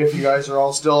 If you guys are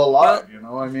all still alive.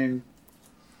 I mean.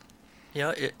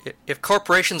 If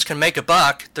corporations can make a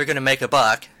buck, they're going to make a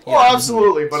buck.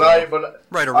 Absolutely, but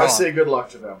right or I wrong. say good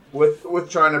luck to them with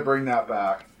trying to bring that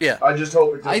back. Yeah, I just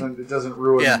hope it doesn't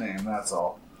ruin the name. That's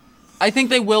all. I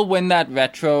think they will win that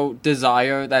retro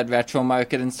desire, that retro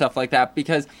market and stuff like that,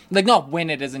 because, like, not win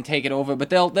it as in take it over,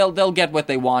 but they'll get what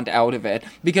they want out of it,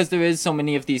 because there is so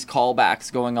many of these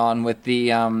callbacks going on with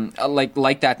the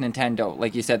like that Nintendo,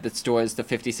 like you said, that stores the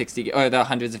 50, 60 or the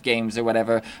hundreds of games or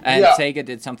whatever, and Sega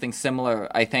did something similar,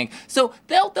 I think. So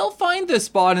they'll find their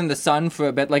spot in the sun for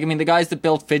a bit. Like, I mean, the guys that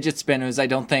built fidget spinners, I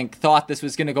don't think thought this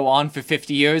was going to go on for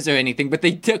 50 years or anything, but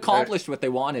they accomplished what they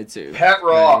wanted to. Pet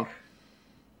Rock. Right?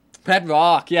 Pet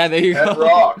Rock, yeah, there you go. Pet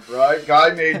Rock, right? Guy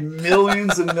made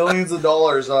millions and millions of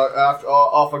dollars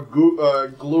off of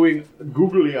gluing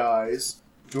googly eyes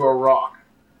to a rock.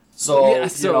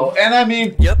 So, and I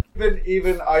mean,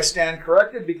 even I stand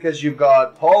corrected, because you've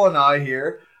got Paul and I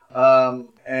here,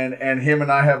 and him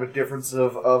and I have a difference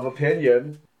of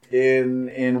opinion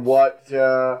in what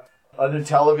an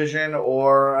Intellivision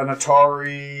or an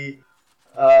Atari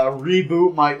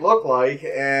reboot might look like,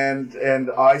 and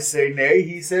I say nay,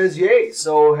 he says yay.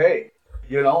 So hey,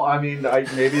 I mean,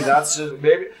 maybe that's just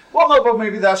maybe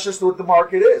that's just what the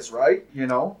market is, right?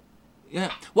 Yeah.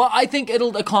 Well, I think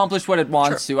it'll accomplish what it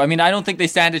wants to. I mean, I don't think they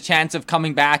stand a chance of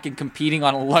coming back and competing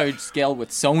on a large scale with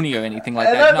Sony or anything like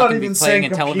that. I'm not going to be playing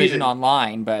in television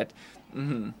online, but.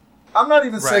 I'm not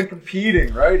even saying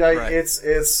competing, right?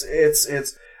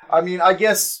 It's. I mean, I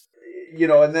guess.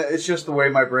 And it's just the way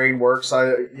my brain works.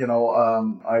 I've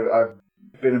been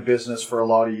in business for a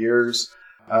lot of years,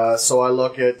 so I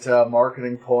look at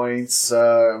marketing points,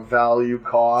 value,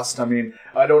 cost. I mean,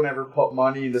 I don't ever put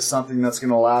money into something that's going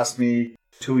to last me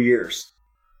 2 years,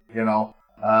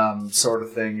 sort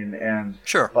of thing. And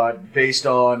sure, but based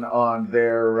on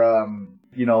their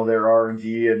their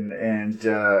R&D and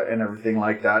everything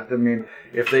like that. I mean,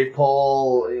 if they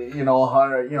pull, say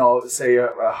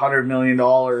 $100 million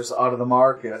out of the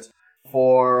market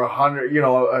for a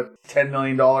 $10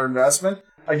 million investment,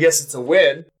 I guess it's a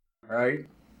win, right?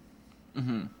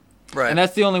 Mm-hmm. Right. And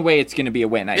that's the only way it's going to be a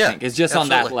win, I think. It's just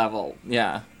absolutely. On that level.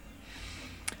 Yeah.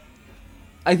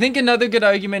 I think another good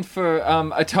argument for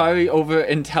Atari over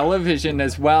Intellivision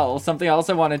as well, something else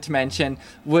I wanted to mention,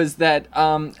 was that,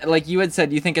 like you had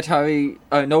said, you think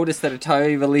noticed that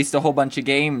Atari released a whole bunch of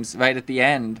games right at the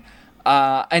end.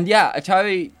 And yeah,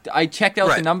 Atari, I checked out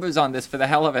the Right. numbers on this for the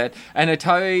hell of it, and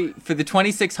Atari, for the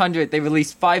 2600, they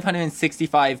released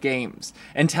 565 games,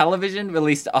 and Television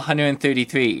released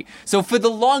 133. So for the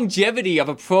longevity of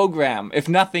a program, if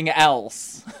nothing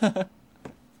else.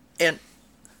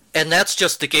 And that's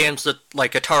just the games that,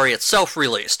 like, Atari itself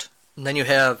released. And then you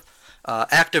have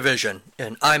Activision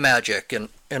and iMagic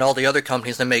and all the other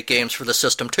companies that make games for the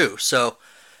system, too. So,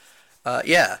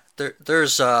 yeah,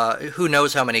 there's who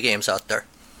knows how many games out there.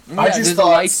 I just there's a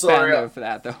thought, lifespan sorry, there for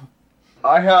that, though.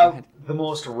 I have the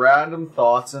most random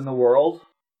thoughts in the world,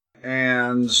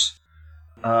 and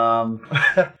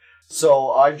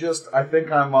so I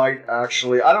think I might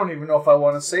actually, I don't even know if I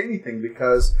want to say anything,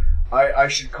 because I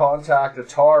should contact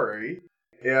Atari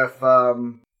if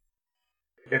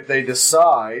they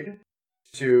decide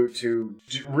to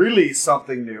release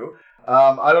something new.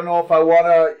 I don't know if I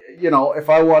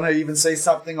want to, even say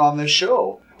something on this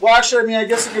show. Well, actually, I mean, I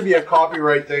guess it could be a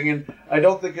copyright thing, and I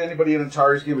don't think anybody in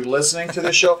Atari is going to be listening to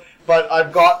this show, but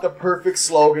I've got the perfect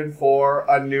slogan for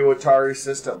a new Atari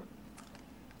system.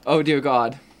 Oh, dear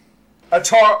God.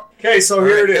 Atari. Okay, so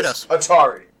here right, it hit is. us.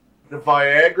 Atari. The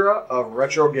Viagra of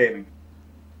retro gaming.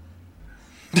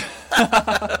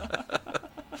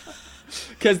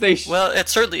 Because they... Well,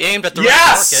 it's certainly aimed at the Yes!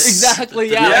 right market. Exactly,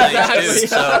 The yeah, new thing, exactly. too,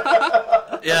 so,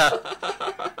 yeah.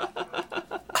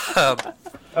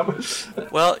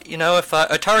 Well, if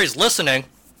Atari's listening,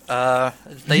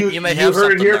 you may have you heard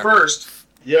something it here there. first.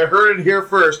 You heard it here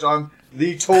first on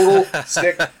the Total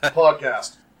Stick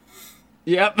podcast.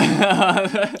 Yep.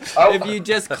 If you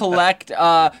just collect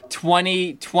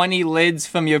 20 lids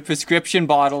from your prescription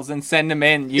bottles and send them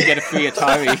in, you get a free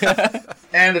Atari.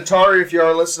 And Atari, if you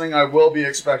are listening, I will be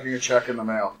expecting a check in the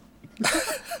mail.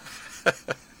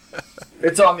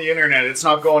 It's on the internet. It's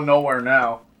not going nowhere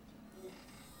now.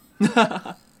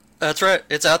 That's right.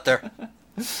 It's out there.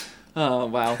 Oh,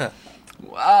 wow.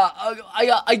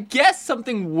 I guess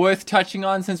something worth touching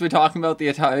on, since we're talking about the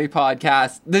Atari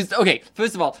podcast.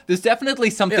 First of all, there's definitely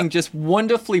something just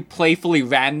wonderfully playfully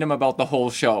random about the whole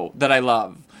show that I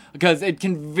love. Because it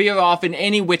can veer off in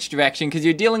any which direction, because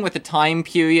you're dealing with a time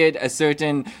period, a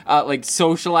certain,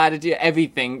 social attitude,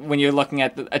 everything when you're looking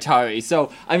at the Atari.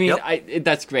 So, I mean,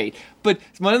 that's great. But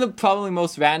one of the probably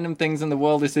most random things in the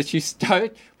world is that you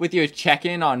start with your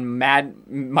check-in on Mad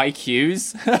Mike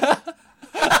Hughes.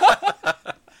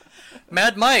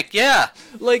 Mad Mike, yeah.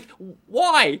 Like,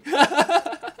 why?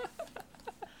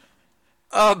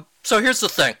 So here's the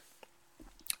thing.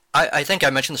 I think I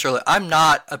mentioned this earlier. I'm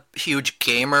not a huge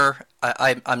gamer.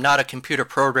 I'm not a computer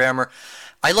programmer.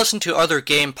 I listen to other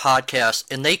game podcasts,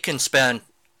 and they can spend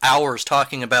hours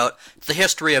talking about the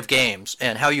history of games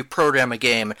and how you program a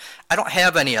game. I don't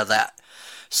have any of that.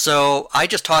 So I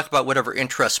just talk about whatever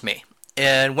interests me.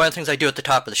 And one of the things I do at the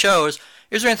top of the show is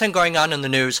there anything going on in the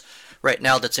news right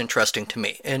now that's interesting to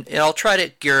me? And I'll try to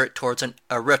gear it towards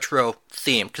a retro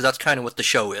theme, because that's kind of what the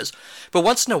show is. But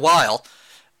once in a while,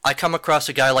 I come across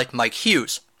a guy like Mike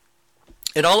Hughes.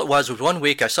 And all it was 1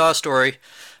 week I saw a story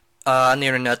on the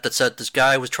internet that said this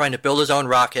guy was trying to build his own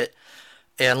rocket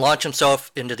and launch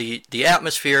himself into the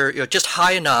atmosphere, just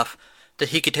high enough that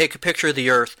he could take a picture of the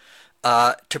Earth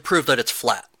to prove that it's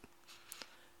flat.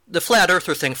 The flat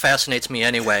earther thing fascinates me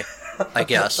anyway, I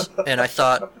guess. And I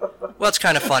thought, well, it's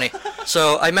kind of funny.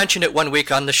 So I mentioned it 1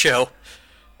 week on the show,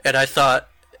 and I thought,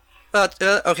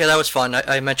 okay, that was fun.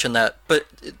 I mentioned that. But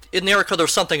in the article, there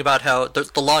was something about how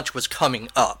the launch was coming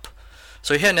up.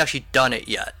 So he hadn't actually done it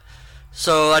yet.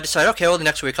 So I decided, okay, well, the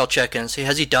next week I'll check in and see,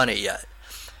 has he done it yet?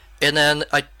 And then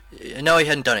no, he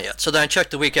hadn't done it yet. So then I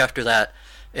checked the week after that,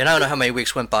 and I don't know how many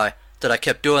weeks went by that I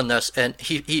kept doing this, and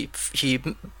he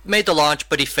made the launch,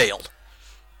 but he failed.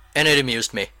 And it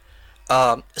amused me.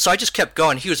 So I just kept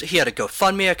going. He had a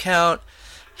GoFundMe account.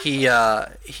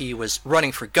 He was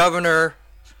running for governor.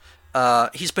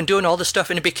 He's been doing all this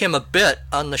stuff, and it became a bit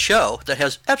on the show that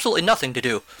has absolutely nothing to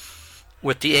do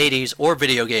with the 80s or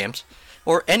video games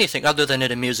or anything other than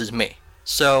it amuses me.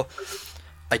 So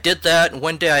I did that, and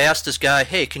one day I asked this guy,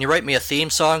 hey, can you write me a theme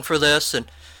song for this?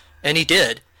 And he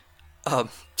did.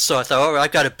 So I thought,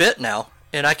 I've got a bit now,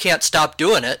 and I can't stop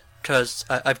doing it because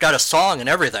I've got a song and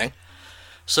everything.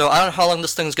 So I don't know how long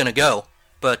this thing's going to go,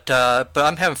 but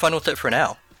I'm having fun with it for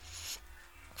now.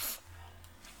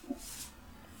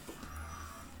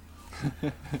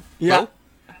 Yeah.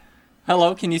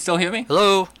 Hello, can you still hear me?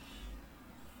 Hello?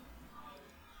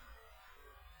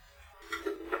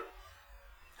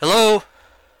 Hello?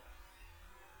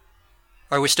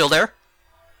 Are we still there?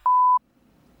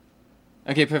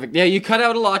 Okay, perfect. Yeah, you cut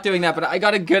out a lot doing that, but I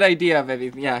got a good idea of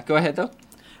everything. Yeah, go ahead, though.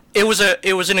 It was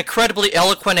an incredibly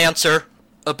eloquent answer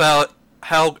about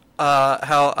how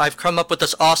how I've come up with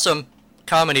this awesome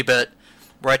comedy bit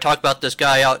where I talk about this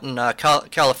guy out in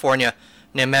California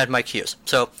named Mad Mike Hughes.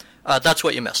 So that's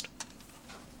what you missed.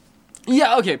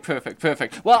 Yeah, okay,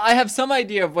 perfect. Well, I have some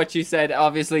idea of what you said,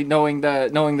 obviously knowing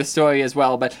the story as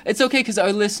well, but it's okay because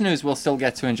our listeners will still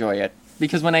get to enjoy it.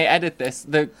 Because when I edit this,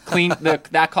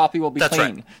 that copy will be That's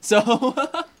clean. Right. So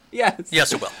yes.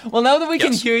 Yes, it will. Well, now that we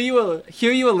can Yes. hear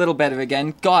you a little better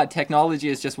again, God, technology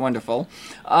is just wonderful.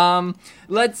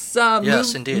 Let's Yes,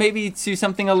 move indeed. maybe to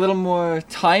something a little more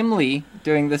timely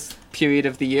during this period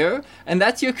of the year, and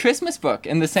that's your Christmas book,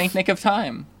 In the Saint Nick of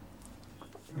Time.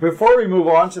 Before we move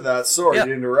on to that, sorry Yeah.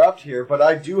 to interrupt here, but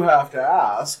I do have to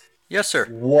ask, Yes, sir.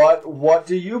 what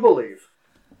do you believe?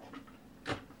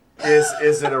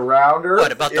 Is it a round Earth?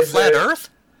 What, about the Is flat it Earth?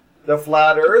 The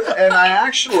flat Earth? And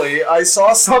I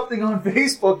saw something on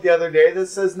Facebook the other day that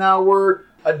says now we're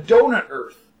a donut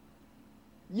Earth.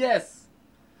 Yes.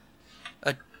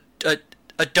 A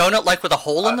donut like with a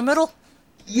hole in the middle?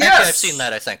 Yes! Actually, I've seen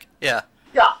that, I think. Yeah.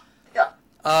 Yeah.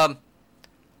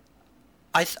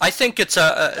 I think it's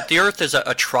the Earth is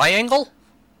a triangle,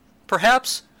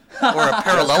 perhaps? Or a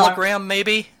parallelogram,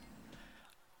 maybe?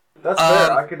 That's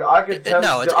fair. I could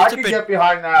no, it's a big- get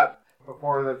behind that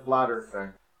before the flat Earth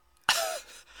thing.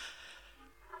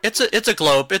 It's a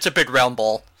globe. It's a big round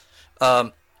ball.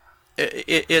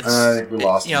 It's I think we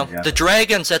lost him again. the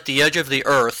dragon's at the edge of the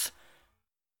Earth.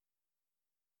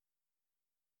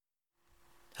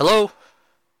 Hello?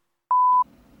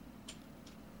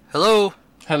 Hello?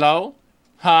 Hello?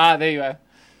 There you are.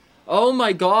 Oh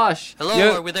my gosh.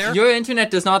 Hello, are we there? Your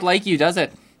internet does not like you, does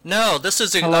it? No, this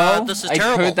is Hello? this is I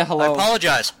terrible. heard the hello. I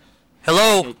apologize.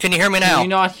 Hello, can you hear me now? Can you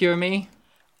not hear me?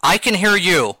 I can hear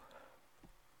you.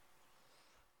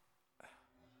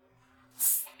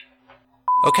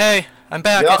 Okay, I'm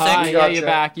back, Yep. I think. We Yeah, gotcha. you're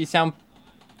back. You sound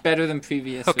better than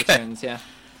previous Okay. returns, yeah.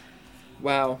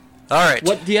 Wow. All right.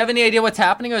 What? Do you have any idea what's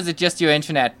happening, or is it just your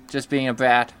internet just being a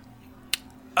brat?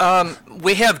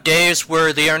 We have days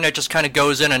where the internet just kind of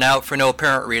goes in and out for no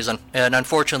apparent reason, and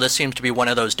unfortunately this seems to be one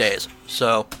of those days.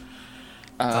 So,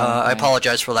 I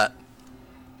apologize for that.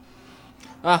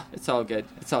 It's all good.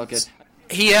 It's all good.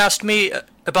 He asked me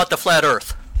about the flat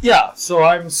Earth. Yeah, so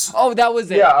Oh, that was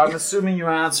it. Yeah, I'm assuming you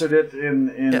answered it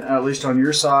in Yeah. at least on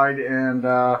your side, and we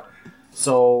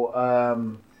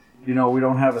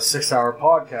don't have a 6-hour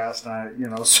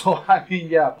podcast, so I mean,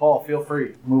 yeah, Paul, feel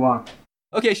free, move on.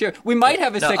 Okay, sure. We might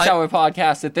have a No, 6-hour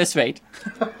podcast at this rate.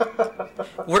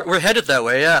 We're headed that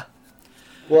way, yeah.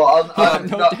 Well,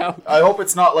 No doubt. I hope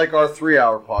it's not like our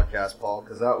 3-hour podcast, Paul,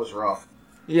 because that was rough.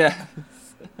 Yeah.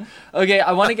 Okay,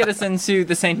 I want to get us into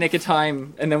the Saint Nick of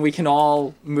Time, and then we can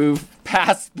all move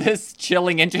past this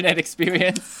chilling internet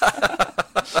experience.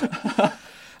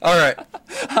 All right.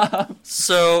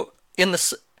 So in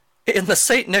the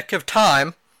Saint Nick of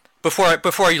Time,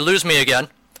 before you lose me again,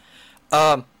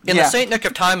 the Saint Nick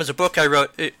of Time is a book I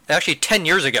wrote actually 10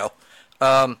 years ago.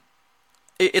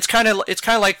 It's kind of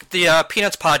like the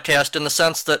Peanuts podcast in the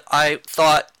sense that I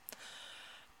thought,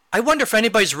 I wonder if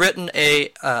anybody's written a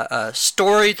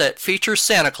story that features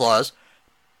Santa Claus,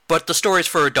 but the story's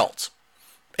for adults.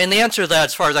 And the answer to that,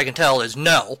 as far as I can tell, is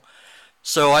no.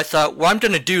 So I thought, well, I'm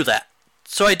going to do that.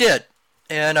 So I did.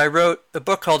 And I wrote a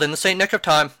book called In the Saint Nick of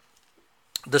Time.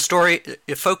 The story,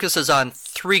 it focuses on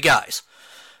 3 guys.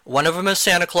 One of them is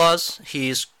Santa Claus.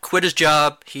 He's quit his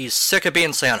job. He's sick of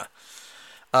being Santa.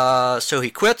 So he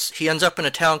quits. He ends up in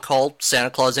a town called Santa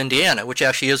Claus, Indiana, which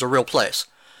actually is a real place.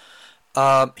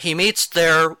 He meets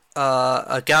there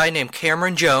a guy named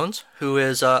Cameron Jones, who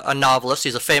is a novelist.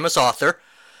 He's a famous author.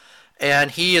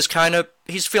 And he's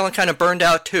feeling kind of burned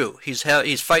out too. He's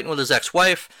fighting with his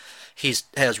ex-wife. He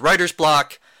has writer's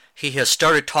block. He has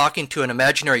started talking to an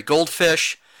imaginary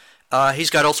goldfish. He's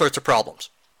got all sorts of problems.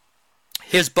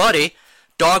 His buddy,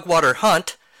 Dogwater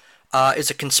Hunt, is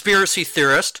a conspiracy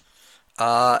theorist,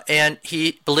 and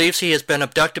he believes he has been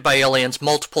abducted by aliens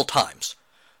multiple times.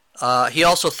 He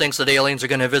also thinks that aliens are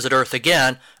going to visit Earth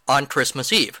again on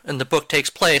Christmas Eve, and the book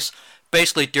takes place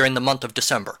basically during the month of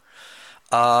December.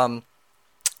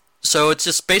 So it's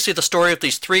just basically the story of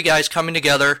these 3 guys coming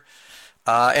together,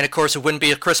 and of course it wouldn't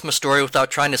be a Christmas story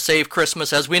without trying to save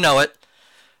Christmas as we know it,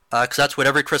 because that's what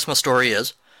every Christmas story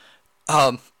is.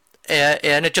 And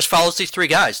it just follows these 3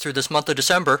 guys through this month of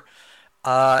December,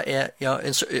 and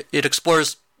it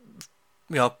explores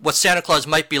what Santa Claus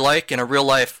might be like in a real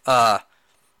life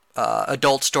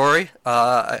adult story.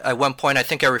 At one point, I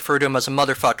think I referred to him as a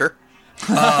motherfucker.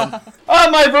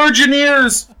 My virgin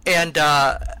ears! And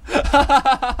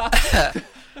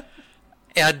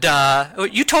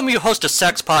you told me you host a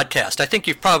sex podcast. I think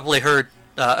you've probably heard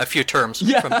a few terms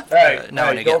from now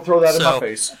and again. Don't throw that in my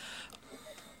face.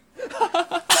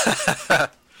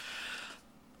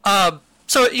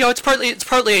 So it's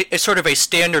partly a sort of a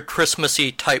standard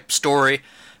Christmassy type story.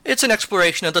 It's an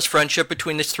exploration of this friendship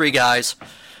between these three guys.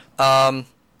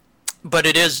 But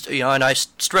it is, and I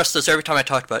stress this every time I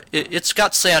talk about it, it's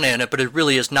got Santa in it, but it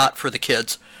really is not for the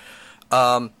kids.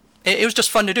 It was just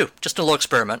fun to do, just a little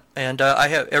experiment. And I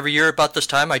have every year about this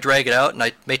time, I drag it out and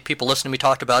I make people listen to me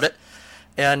talk about it.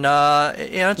 And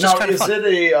it's just kind of fun. Now, is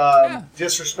it a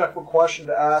disrespectful question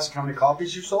to ask how many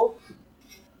copies you sold?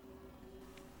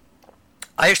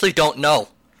 I actually don't know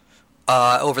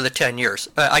over the 10 years.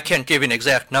 I can't give you an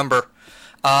exact number.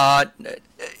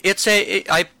 It's an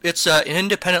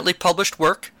independently published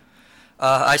work.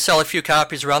 I sell a few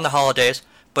copies around the holidays,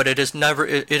 but it has never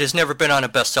been on a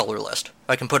bestseller list.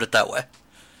 I can put it that way.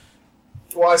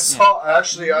 Well, I saw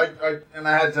actually, I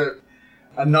had to,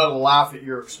 not to laugh at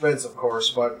your expense, of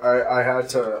course, but I had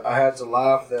to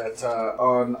laugh that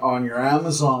on your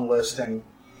Amazon listing,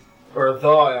 or the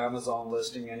Amazon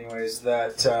listing, anyways,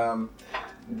 that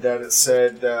that it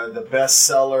said the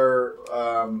bestseller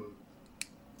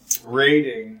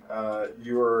rating,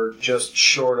 you were just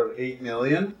short of 8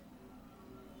 million.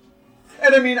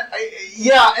 And I mean,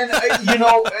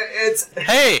 it's...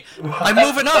 Hey, I'm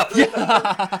moving up.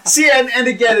 See, and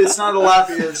again, it's not a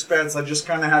laugh at your expense. I just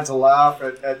kind of had to laugh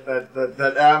at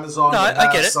that Amazon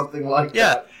I get it. Something like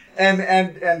that.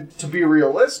 And to be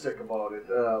realistic about it,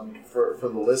 for the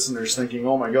listeners thinking,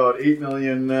 oh my God, 8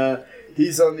 million,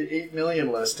 he's on the 8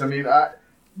 million list. I mean,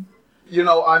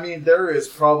 there is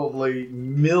probably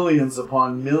millions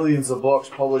upon millions of books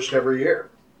published every year.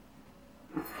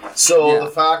 So the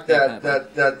fact that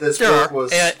this book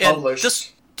was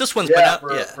published, this one's been out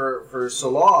for so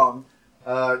long,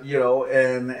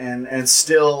 and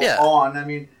still on. I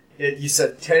mean, you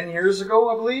said 10 years ago,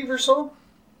 I believe, or so.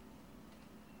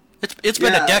 It's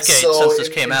been a decade since this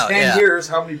came out. 10 years,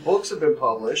 how many books have been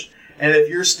published? And if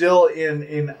you're still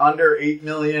in under 8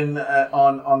 million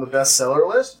on the bestseller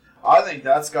list, I think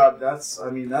that's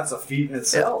a feat in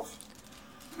itself.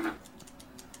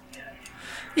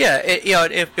 Yeah,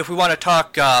 if we want to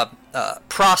talk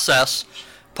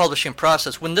publishing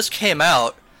process, when this came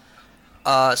out,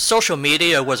 social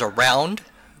media was around,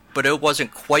 but it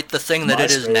wasn't quite the thing that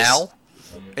it is now,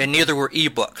 and neither were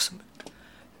ebooks.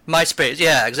 MySpace,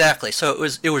 yeah, exactly. So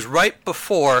it was right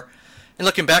before, and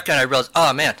looking back on it, I realized,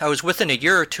 oh man, I was within a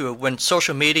year or two of when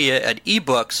social media and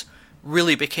ebooks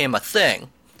really became a thing,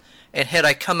 and had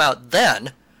I come out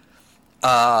then,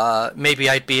 maybe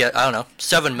I'd be at,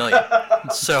 7 million.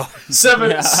 So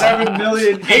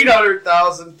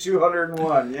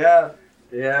 7,800,201. Yeah.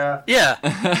 Yeah,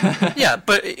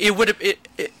 but it would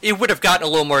have gotten a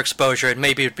little more exposure, and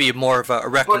maybe it'd be more of a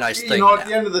recognized thing. At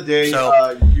the end of the day,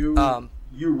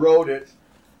 you wrote it,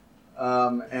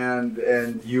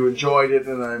 and you enjoyed it,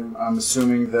 and I'm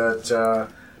assuming that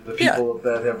the people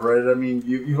that have read it. I mean,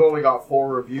 you've only got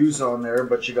 4 reviews on there,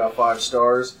 but you got 5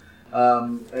 stars.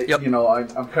 I'm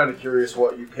kind of curious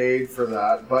what you paid for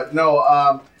that, but no.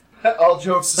 All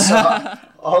jokes aside,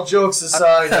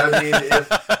 I mean,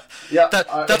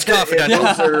 that's confidential.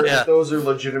 If those are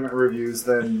legitimate reviews,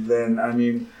 then I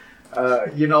mean,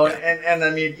 and I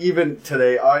mean, even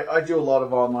today, I do a lot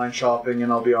of online shopping,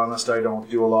 and I'll be honest, I don't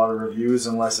do a lot of reviews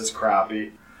unless it's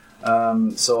crappy.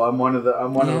 So I'm one of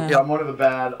the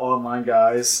bad online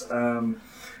guys.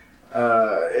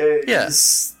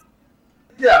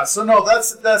 Yeah, so no,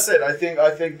 that's it. I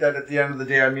think that at the end of the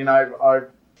day, I mean, I've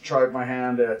tried my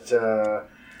hand at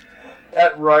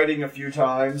writing a few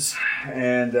times,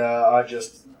 and I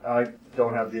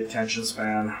don't have the attention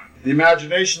span. The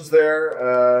imagination's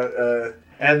there,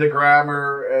 and the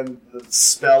grammar, and the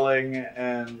spelling,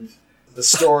 and the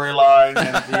storyline,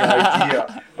 and the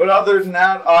idea. But other than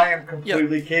that, I am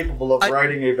completely capable of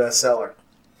writing a bestseller.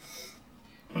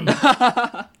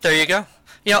 There you go.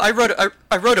 I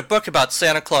wrote a book about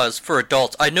Santa Claus for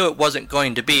adults. I knew it was only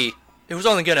going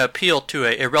to appeal to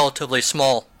a relatively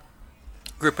small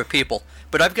group of people.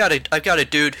 But I've got a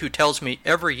dude who tells me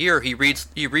every year he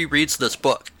rereads this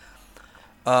book.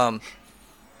 And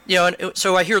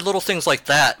so I hear little things like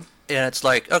that, and it's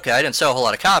like, okay, I didn't sell a whole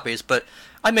lot of copies, but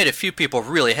I made a few people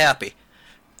really happy,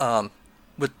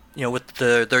 with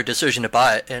their decision to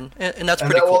buy it, and that's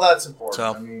pretty cool. Well, that's important.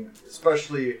 So, I mean,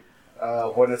 especially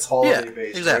when it's holiday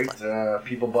based, exactly. Right?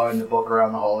 People buying the book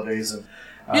around the holidays, and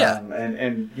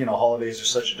holidays are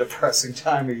such a depressing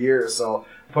time of year. So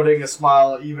putting a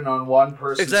smile even on one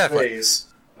person's face,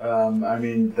 I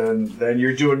mean, then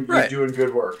you're doing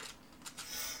good work.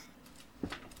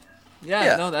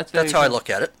 Yeah, no, that's how I look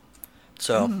at it.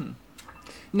 So,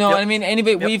 No, Yep. I mean,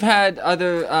 anybody. Yep. We've had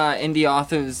other indie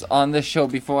authors on the show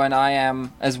before, and I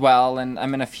am as well. And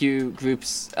I'm in a few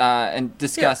groups and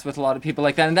discuss with a lot of people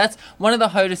like that. And that's one of the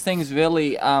hardest things,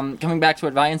 really. Coming back to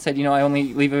what Ryan said, I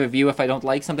only leave a review if I don't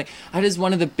like something. That is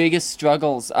one of the biggest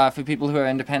struggles for people who are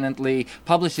independently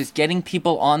published, is getting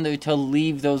people on there to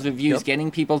leave those reviews,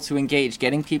 getting people to engage,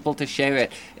 getting people to share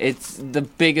it. It's the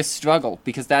biggest struggle,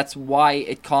 because that's why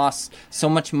it costs so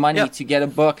much money to get a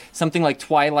book, something like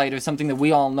Twilight or something that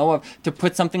we all know of, to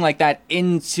put something like that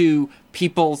into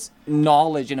people's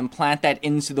knowledge and implant that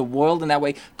into the world, and that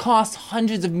way costs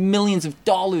hundreds of millions of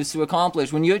dollars to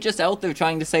accomplish. When you're just out there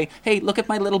trying to say, hey, look at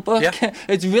my little book,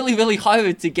 it's really, really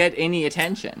hard to get any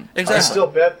attention. I still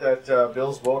bet that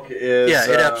Bill's book is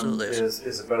it absolutely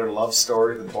is a better love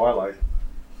story than Twilight.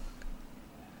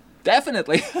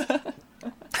 Definitely.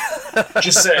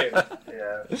 Just saying.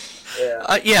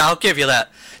 Yeah, I'll give you that.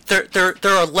 There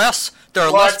are less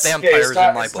vampires in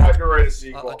my it's book. time to write a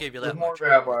sequel. I'll give you that With more much.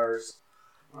 vampires.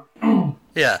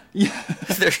 Yeah.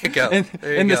 There you go.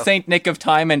 In the Saint Nick of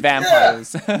Time and vampires.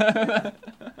 Santa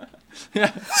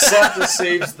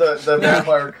saves the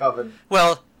vampire coven.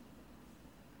 Well.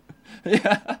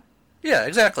 Yeah,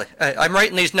 exactly. I'm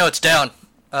writing these notes down,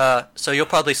 so you'll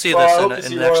probably see this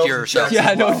in the next year or so.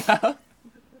 Yeah, no doubt.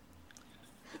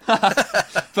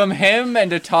 From him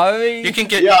and Atari. You can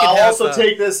get. Yeah, you can I'll have, also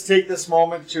take this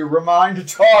moment to remind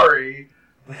Atari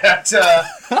that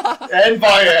and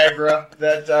Viagra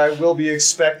that I will be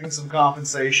expecting some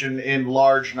compensation in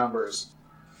large numbers.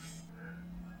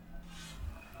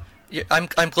 Yeah,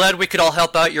 I'm glad we could all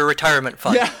help out your retirement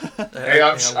fund. Yeah. Hey,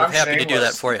 I'm we're happy to do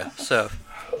that shameless. for you. So.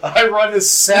 I run a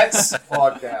sex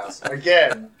podcast.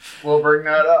 Again, we'll bring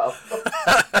that up.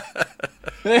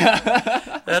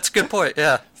 That's a good point.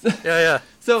 Yeah.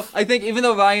 So I think even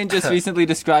though Ryan just recently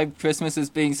described Christmas as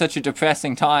being such a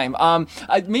depressing time,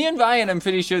 me and Ryan, I'm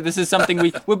pretty sure this is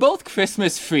something we're both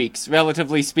Christmas freaks,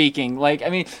 relatively speaking.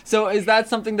 So is that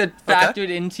something that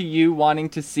factored into you wanting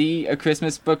to see a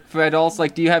Christmas book for adults?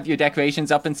 Like, do you have your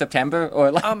decorations up in September, or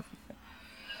like?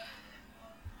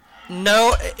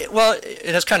 No,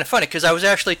 it is kind of funny because I was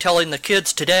actually telling the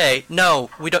kids today, no,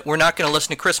 we're not going to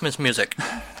listen to Christmas music,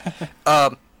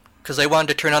 because they wanted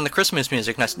to turn on the Christmas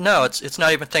music, and I said, no, it's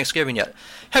not even Thanksgiving yet.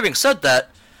 Having said that,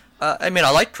 I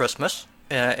like Christmas,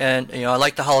 and I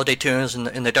like the holiday tunes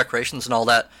and the decorations and all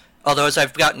that. Although as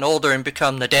I've gotten older and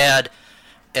become the dad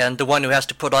and the one who has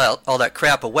to put all that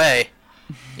crap away,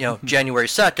 January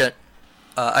 2nd,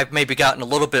 I've maybe gotten a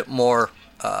little bit more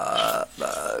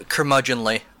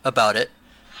curmudgeonly about it.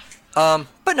 But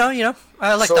no,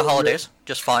 I like the holidays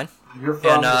just fine. You're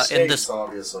from the in States,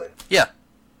 obviously. Yeah.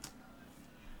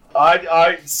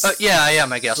 I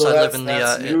am, I guess. So I live in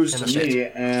that's the news in to the States. me,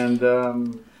 and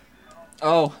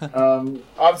Oh.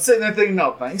 I'm sitting there thinking,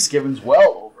 no, Thanksgiving's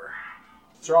well over.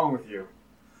 What's wrong with you?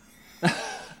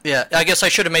 Yeah, I guess I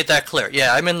should have made that clear.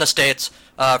 Yeah, I'm in the States.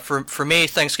 For me,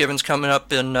 Thanksgiving's coming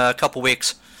up in a couple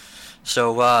weeks.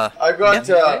 So I've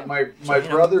got my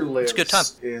brother lives a good time.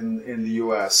 in the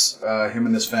U.S. Him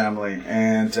and his family,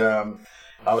 and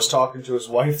I was talking to his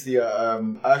wife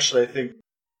actually I think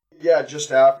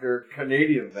just after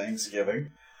Canadian Thanksgiving,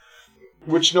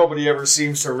 which nobody ever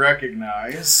seems to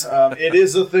recognize. It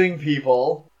is a thing,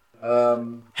 people.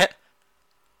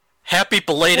 Happy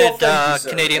belated thank you, sir.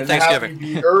 Canadian And Thanksgiving.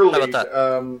 Happy early How about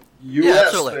that? U.S.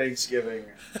 absolutely. Thanksgiving.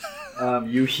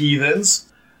 You heathens.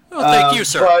 Well, thank you,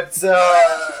 sir. But so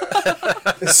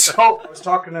I was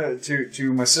talking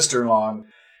to my sister-in-law,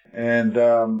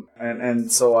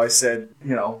 and so I said,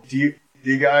 do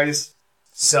you guys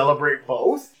celebrate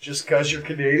both just because you're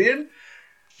Canadian?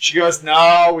 She goes,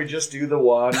 no, we just do the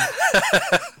one.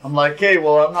 I'm like, hey,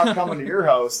 well, I'm not coming to your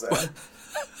house then.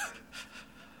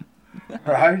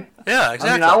 Right? Yeah,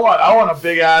 exactly. I want a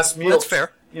big ass meal. Well, that's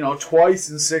fair. Twice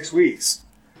in 6 weeks.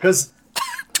 Because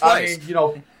Twice.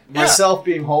 Myself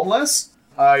being homeless,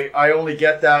 I only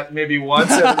get that maybe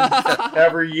once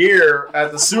every year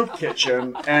at the soup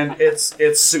kitchen, and it's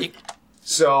soup.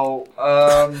 So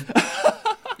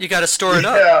you got to store it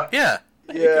up. Yeah.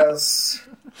 Yes.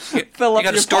 Fill up You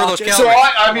got to your store those pockets.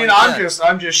 calories. So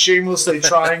I'm just shamelessly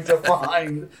trying to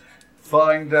find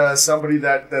somebody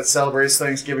that celebrates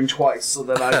Thanksgiving twice so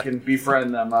that I can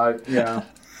befriend them.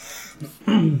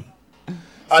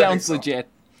 Sounds legit.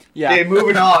 Yeah. Okay,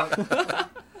 moving on.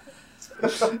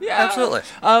 Yeah, Absolutely.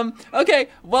 Okay,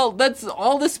 well, that's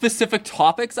all the specific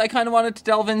topics I kind of wanted to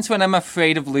delve into, and I'm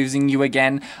afraid of losing you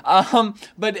again.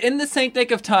 But in the Saint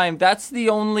Nick of Time, that's the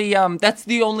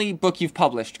only book you've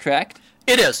published, correct?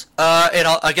 It is. And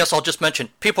I guess I'll just mention,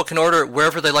 people can order it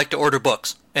wherever they like to order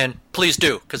books. And please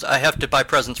do, because I have to buy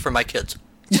presents for my kids.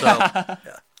 So, yeah.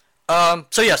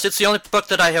 So yes, it's the only book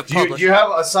that I have Do you, published. do you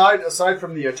have aside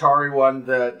from the Atari one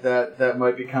that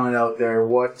might be coming out there?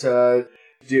 What do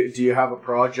you have a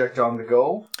project on the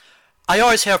go? I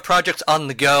always have projects on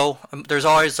the go. There's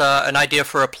always an idea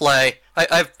for a play.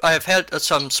 I've had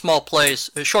some small plays,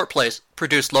 short plays,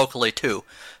 produced locally too.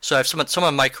 So I have some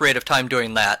of my creative time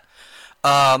doing that.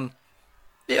 I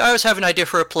always have an idea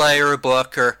for a play or a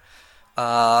book or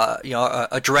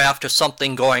a draft of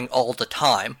something going all the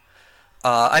time.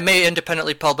 I may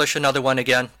independently publish another one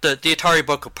again. The Atari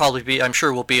book will probably be, I'm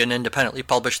sure, will be an independently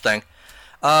published thing.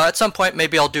 At some point,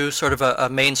 maybe I'll do sort of a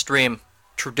mainstream,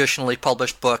 traditionally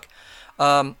published book.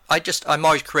 I'm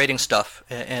always creating stuff,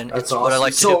 and That's it's awesome. what I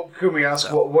like to do. So, can we ask,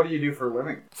 what do you do for a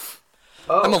living?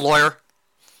 Oh. I'm a lawyer.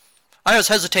 I always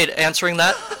hesitate answering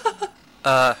that,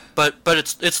 but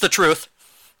it's the truth,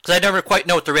 because I never quite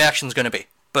know what the reaction's going to be.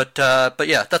 But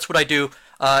yeah, that's what I do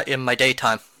in my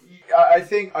daytime. I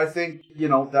think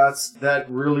that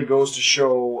really goes to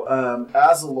show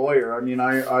as a lawyer. I mean,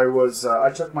 I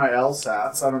took my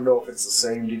LSATs. I don't know if it's the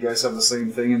same. Do you guys have the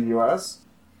same thing in the U.S.?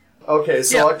 Okay,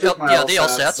 so Yeah, I took my the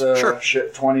LSATs, sure.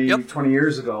 20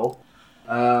 years ago,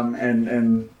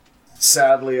 and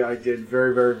sadly I did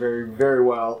very, very, very, very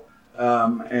well,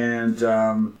 and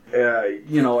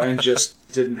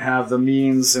just didn't have the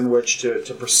means in which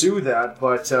to pursue that.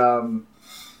 But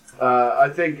I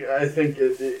think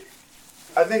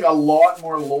a lot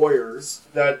more lawyers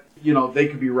that they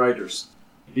could be writers.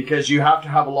 Because you have to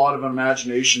have a lot of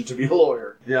imagination to be a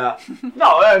lawyer. Yeah.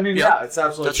 No, I mean, yeah, it's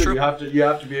absolutely true. You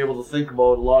have to be able to think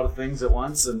about a lot of things at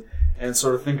once and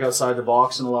sort of think outside the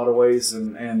box in a lot of ways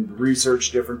and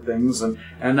research different things and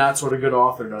that's what a good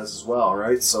author does as well,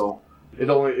 right? So I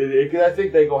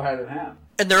think they go hand in hand.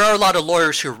 And there are a lot of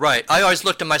lawyers who write. I always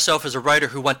looked at myself as a writer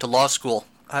who went to law school.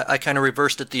 I kind of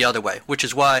reversed it the other way, which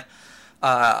is why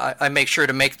I make sure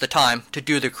to make the time to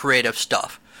do the creative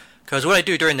stuff. Because what I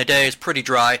do during the day is pretty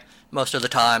dry most of the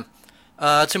time.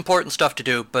 It's important stuff to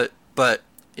do, but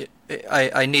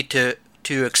I need to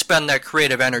expend that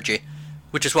creative energy,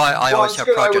 which is why I always have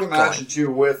projects going. I would imagine too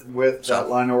with that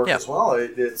line of work as well.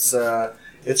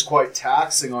 It's quite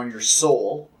taxing on your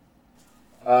soul.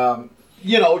 And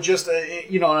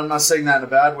I'm not saying that in a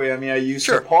bad way. I mean,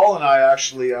 Paul and I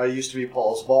used to be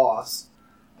Paul's boss,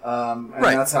 and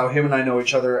that's how him and I know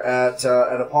each other at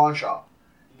a pawn shop.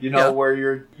 Where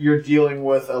you're dealing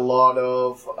with a lot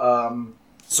of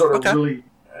really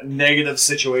negative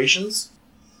situations,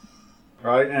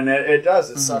 right? And it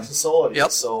sucks the soul out of you.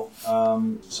 So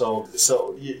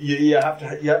you have to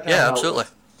have absolutely.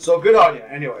 So good on you.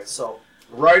 Anyway, so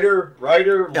writer,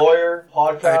 lawyer,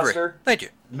 podcaster. Thank you.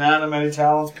 Man of many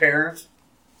talents, parent.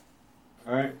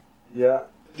 All right. Yeah.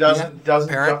 Doesn't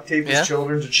duct tape his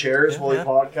children to chairs while he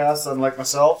podcasts, unlike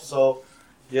myself. So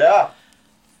yeah.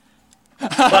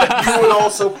 But you would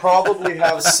also probably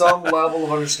have some level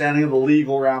of understanding of the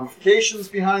legal ramifications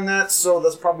behind that, so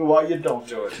that's probably why you don't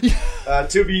do it.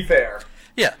 To be fair.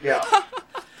 Yeah. Yeah.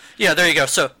 Yeah, there you go.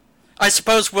 So, I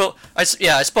suppose we'll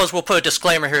put a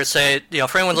disclaimer here and say,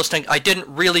 for anyone listening, I didn't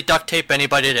really duct tape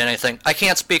anybody to anything. I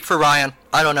can't speak for Ryan.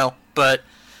 I don't know, but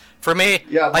for me,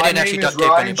 I didn't actually duct tape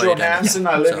anybody Johansson.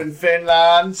 to anything. I live in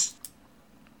Finland.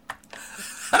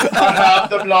 I have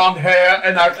the blonde hair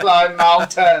and I climb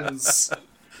mountains.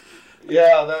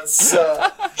 Yeah, that's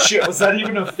shit. Was that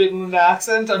even a Finland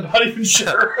accent? I'm not even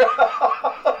sure.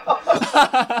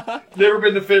 Never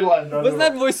been to Finland. Wasn't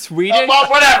that more Swedish? Well,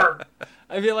 whatever.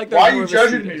 I feel like why are you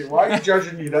judging me? Why are you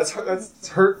judging me? That's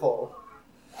hurtful.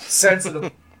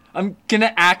 Sensitive. I'm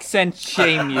gonna accent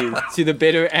shame you to the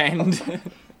bitter end.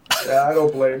 Yeah, I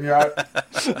don't blame you.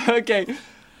 Okay.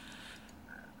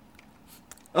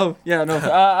 Oh, yeah, no.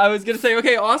 I was going to say,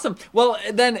 okay, awesome. Well,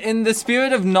 then, in the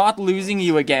spirit of not losing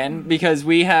you again, because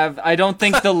I don't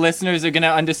think the listeners are going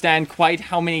to understand quite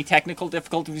how many technical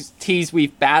difficulties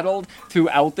we've battled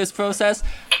throughout this process.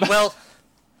 Well,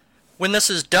 when this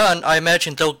is done, I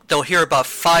imagine they'll hear about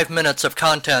 5 minutes of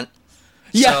content.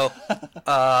 Yeah.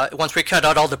 So, once we cut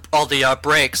out all the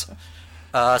breaks,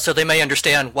 so they may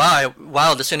understand,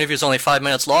 wow, this interview is only 5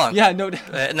 minutes long. Yeah, no.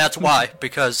 And that's why,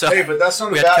 because hey, but that's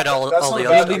not we a had bad, to cut all the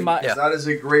other stuff. Yeah. That is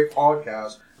a great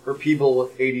podcast for people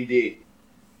with ADD.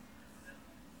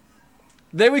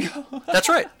 There we go. That's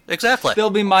right, exactly.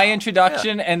 There'll be my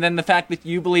introduction, and then the fact that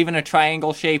you believe in a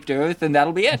triangle-shaped Earth, and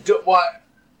that'll be it. What?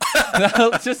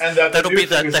 That'll be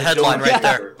the headline right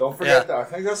there. Don't forget that. I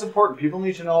think that's important. People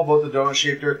need to know about the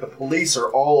donut-shaped Earth. The police are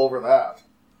all over that.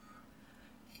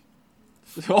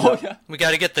 Oh, yeah. We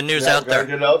got to get the news out there.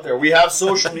 Get it out there. We have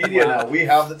social media now. We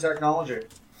have the technology.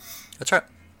 That's right.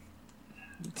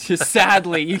 Just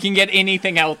sadly, you can get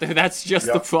anything out there. That's just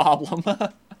the problem.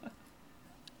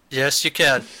 Yes, you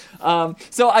can.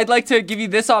 So I'd like to give you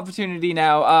this opportunity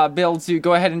now, Bill, to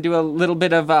go ahead and do a little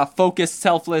bit of focused,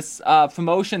 selfless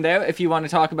promotion there. If you want to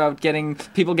talk about getting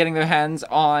their hands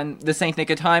on the Saint Nick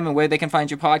of Time and where they can find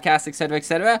your podcast,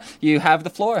 etc., you have the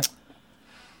floor.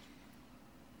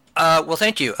 Well,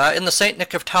 thank you. In the Saint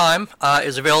Nick of Time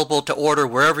is available to order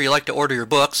wherever you like to order your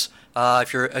books.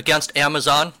 If you're against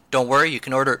Amazon, don't worry. You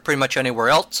can order it pretty much anywhere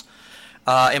else.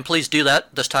 And please do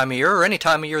that this time of year or any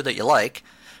time of year that you like.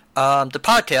 The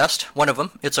podcast, one of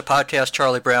them, it's a podcast,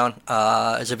 Charlie Brown,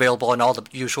 is available on all the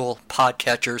usual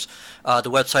podcatchers. The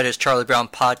website is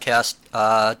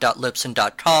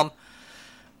charliebrownpodcast.libsyn.com,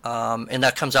 and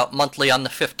that comes out monthly on the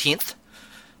 15th.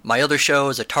 My other show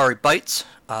is Atari Bytes,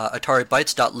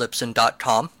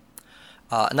 ataribytes.libsyn.com,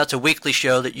 and that's a weekly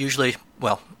show that usually,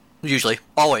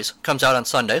 always comes out on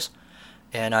Sundays,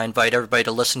 and I invite everybody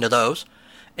to listen to those.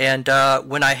 And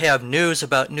when I have news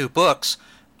about new books,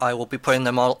 I will be putting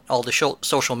them all the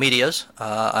social medias.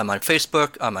 I'm on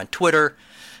Facebook, I'm on Twitter,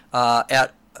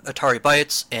 at Atari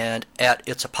Bytes, and at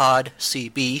It's a Pod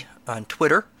CB on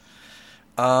Twitter.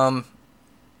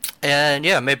 And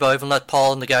yeah, maybe I'll even let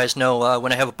Paul and the guys know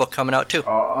when I have a book coming out too.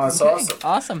 That's awesome.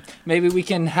 Awesome. Maybe we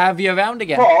can have you around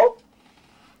again. Paul,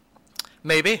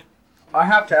 Maybe. I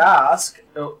have to ask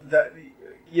that.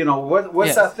 What's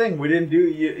Yes. that thing we didn't do?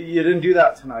 You didn't do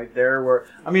that tonight. There, where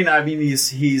I mean,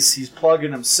 he's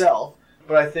plugging himself,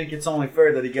 but I think it's only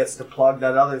fair that he gets to plug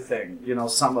that other thing.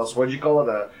 Something else. What'd you call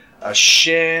it? A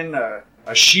shin, a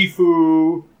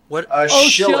shifu, What? a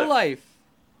Shill shillet. Life.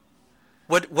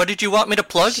 What did you want me to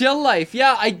plug? Shill Life.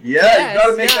 Yeah, you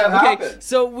gotta make that okay. happen.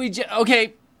 So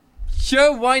okay.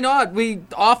 Sure, why not? We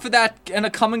offer that on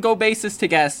a come-and-go basis to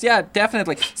guests. Yeah,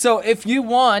 definitely. So if you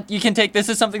want, you can take... This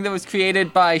is something that was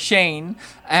created by Shane.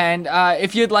 And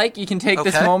if you'd like, you can take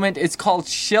this Okay. moment. It's called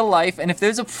Shill Life. And if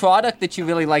there's a product that you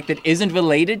really like that isn't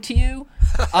related to you,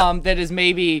 that is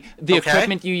maybe the Okay.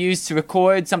 equipment you use to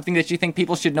record, something that you think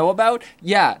people should know about,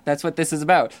 yeah, that's what this is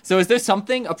about. So is there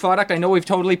a product, I know we've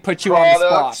totally put you on the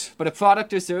Product. spot, but a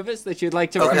product or service that you'd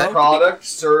like to Okay. promote? Product,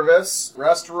 service,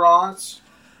 restaurant,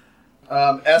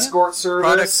 escort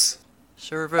service,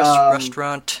 Service, Um,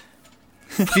 restaurant.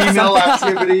 female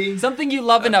activity. Something you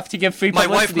love enough to give free My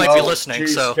wife publicity. might be Oh, listening,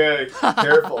 geez, so- okay.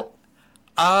 Careful.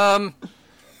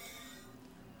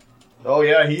 Oh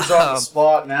yeah, he's on the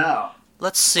spot now.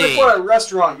 Let's Like see. what a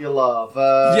restaurant you love.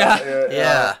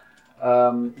 Yeah.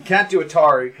 You can't do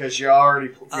Atari because you already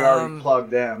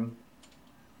plugged them.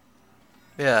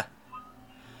 Yeah.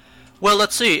 Well,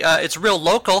 let's see. It's real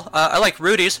local. I like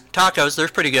Rudy's Tacos. They're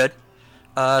pretty good.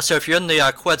 So if you're in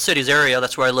the Quad Cities area,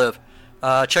 that's where I live.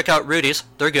 Check out Rudy's.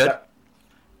 They're good.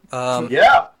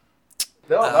 Yeah.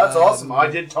 No, that's awesome. I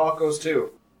did tacos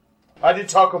too. I did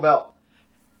Taco Bell.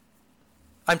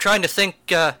 I'm trying to think.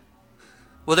 Well,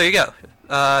 there you go.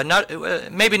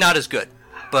 Maybe not as good,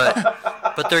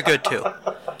 but they're good too.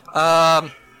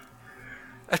 I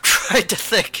tried to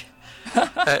think.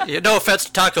 No offense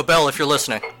to Taco Bell if you're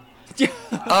listening.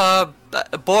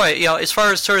 Boy, as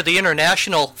far as sort of the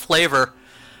international flavor,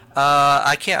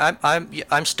 I can't.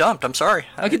 I'm stumped. I'm sorry.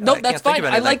 Okay, I no, can't that's think fine. of I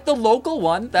anything. like the local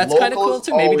one. That's kind of Local cool is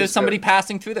too. Maybe always there's somebody good.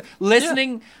 passing through there,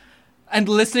 listening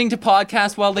to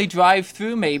podcasts while they drive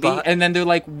through, maybe, But- and then they're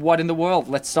like, "What in the world?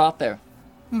 Let's stop there."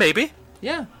 Maybe.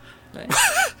 Yeah.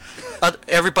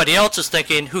 Everybody else is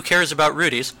thinking, who cares about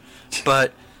Rudy's?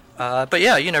 But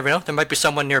yeah, you never know. There might be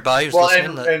someone nearby who's Well,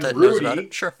 listening and that knows about Rudy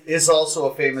it. Sure. is also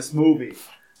a famous movie.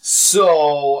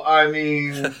 So I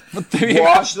mean, There you go.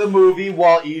 watch the movie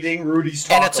while eating Rudy's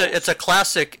tacos. And it's a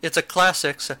classic. It's a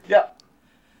classic. So, yeah.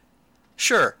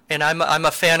 sure. And I'm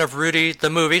a fan of Rudy the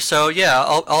movie. So yeah,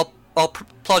 I'll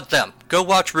plug them. Go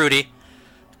watch Rudy.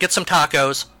 Get some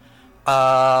tacos.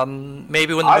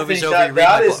 Maybe when the I movie's think over, you read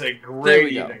that my is book. a There great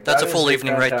we go. evening. That's That a full is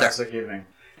evening right there. fantastic evening.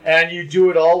 And you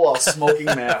do it all while smoking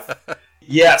meth.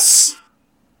 Yes.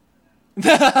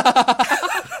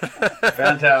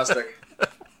 Fantastic.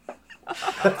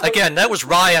 Again, that was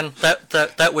Ryan.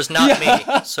 That was not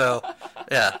me. So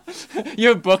yeah.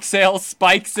 Your book sales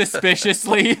spike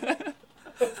suspiciously.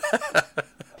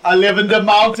 I live in the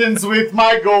mountains with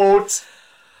my goat.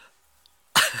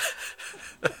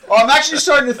 Oh, I'm actually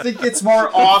starting to think it's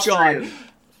more Austrian.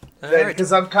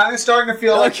 Because I'm kind of starting to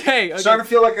feel like Okay. starting to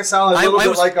feel like I sound a I little bit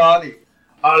was- like Ani.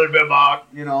 I'll be back,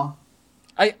 you know.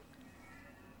 I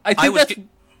I think was that's.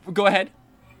 Go ahead.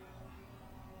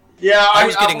 Yeah, I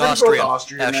was getting I'm gonna go with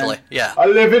Austrian, actually. man. Yeah. I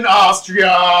live in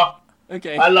Austria.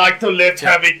 Okay. I like to lift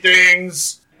heavy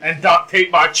things and duct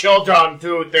tape my children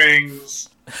to things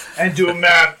and do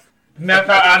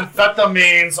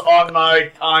methamphetamines on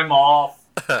my time off.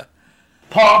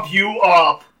 Pump you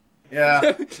up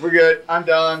Yeah, we're good. I'm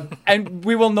done. And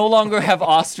we will no longer have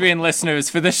Austrian listeners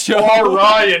for this show. Or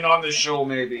Ryan on the show,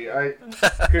 maybe.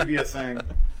 Could be a thing.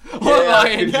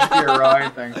 Ryan. It could just be a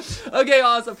Ryan thing. Okay,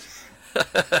 awesome.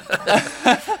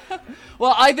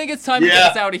 Well, I think it's time to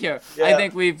get us out of here. Yeah. I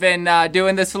think we've been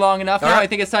doing this for long enough now. right. I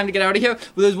think it's time to get out of here.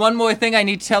 Well, there's one more thing I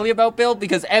need to tell you about, Bill,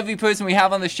 because every person we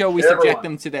have on the show, we subject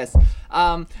them to this.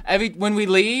 When we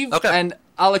leave, and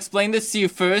I'll explain this to you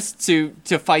first to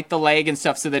fight the lag and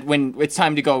stuff so that when it's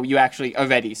time to go, you actually are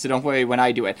ready. So don't worry when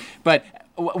I do it. But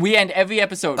we end every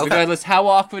episode, regardless how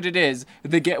awkward it is,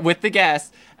 with the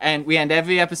guest, and we end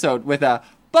every episode with a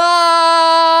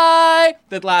bye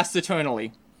that lasts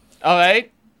eternally. All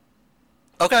right?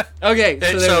 Okay. Okay.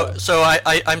 So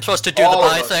I'm supposed to do the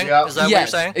bye thing? Yeah. Is that what you're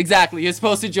saying? Exactly. You're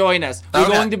supposed to join us. We're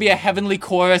Okay. going to be a heavenly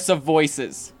chorus of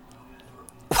voices.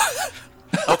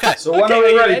 Okay. So when are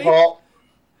we ready, ready? Paul?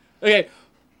 Okay.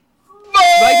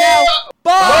 Right now.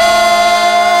 Bye!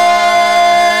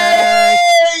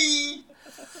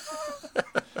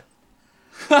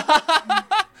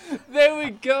 There we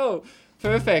go.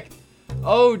 Perfect.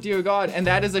 Oh, dear God. And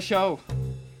that is a show.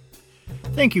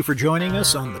 Thank you for joining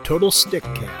us on the Total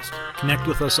Stickcast. Connect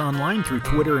with us online through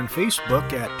Twitter and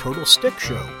Facebook at Total Stick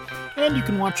Show. And you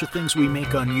can watch the things we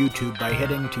make on YouTube by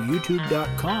heading to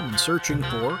youtube.com and searching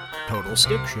for Total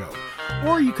Stick Show.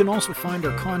 Or you can also find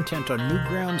our content on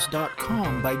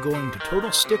newgrounds.com by going to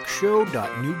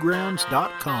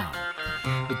totalstickshow.newgrounds.com.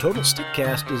 The Total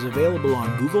Stickcast is available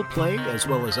on Google Play as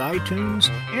well as iTunes,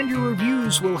 and your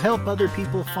reviews will help other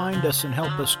people find us and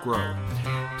help us grow.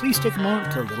 Please take a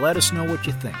moment to let us know what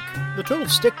you think. The Total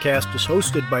Stickcast is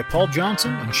hosted by Paul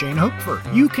Johnson and Shane Hopfer.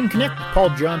 You can connect with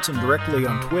Paul Johnson directly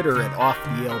on Twitter at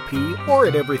OffTheLP or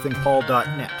at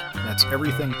everythingpaul.net. That's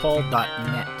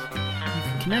everythingpaul.net. You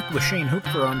can connect with Shane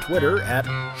Hopfer on Twitter at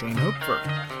Shane Hopfer.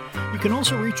 You can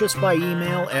also reach us by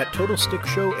email at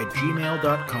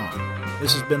totalstickshow@gmail.com.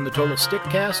 This has been the Total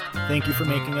Stickcast. Thank you for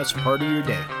making us part of your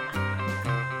day.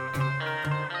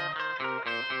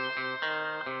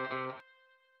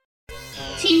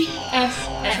 TS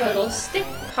Total Stick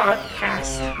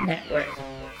Podcast Network.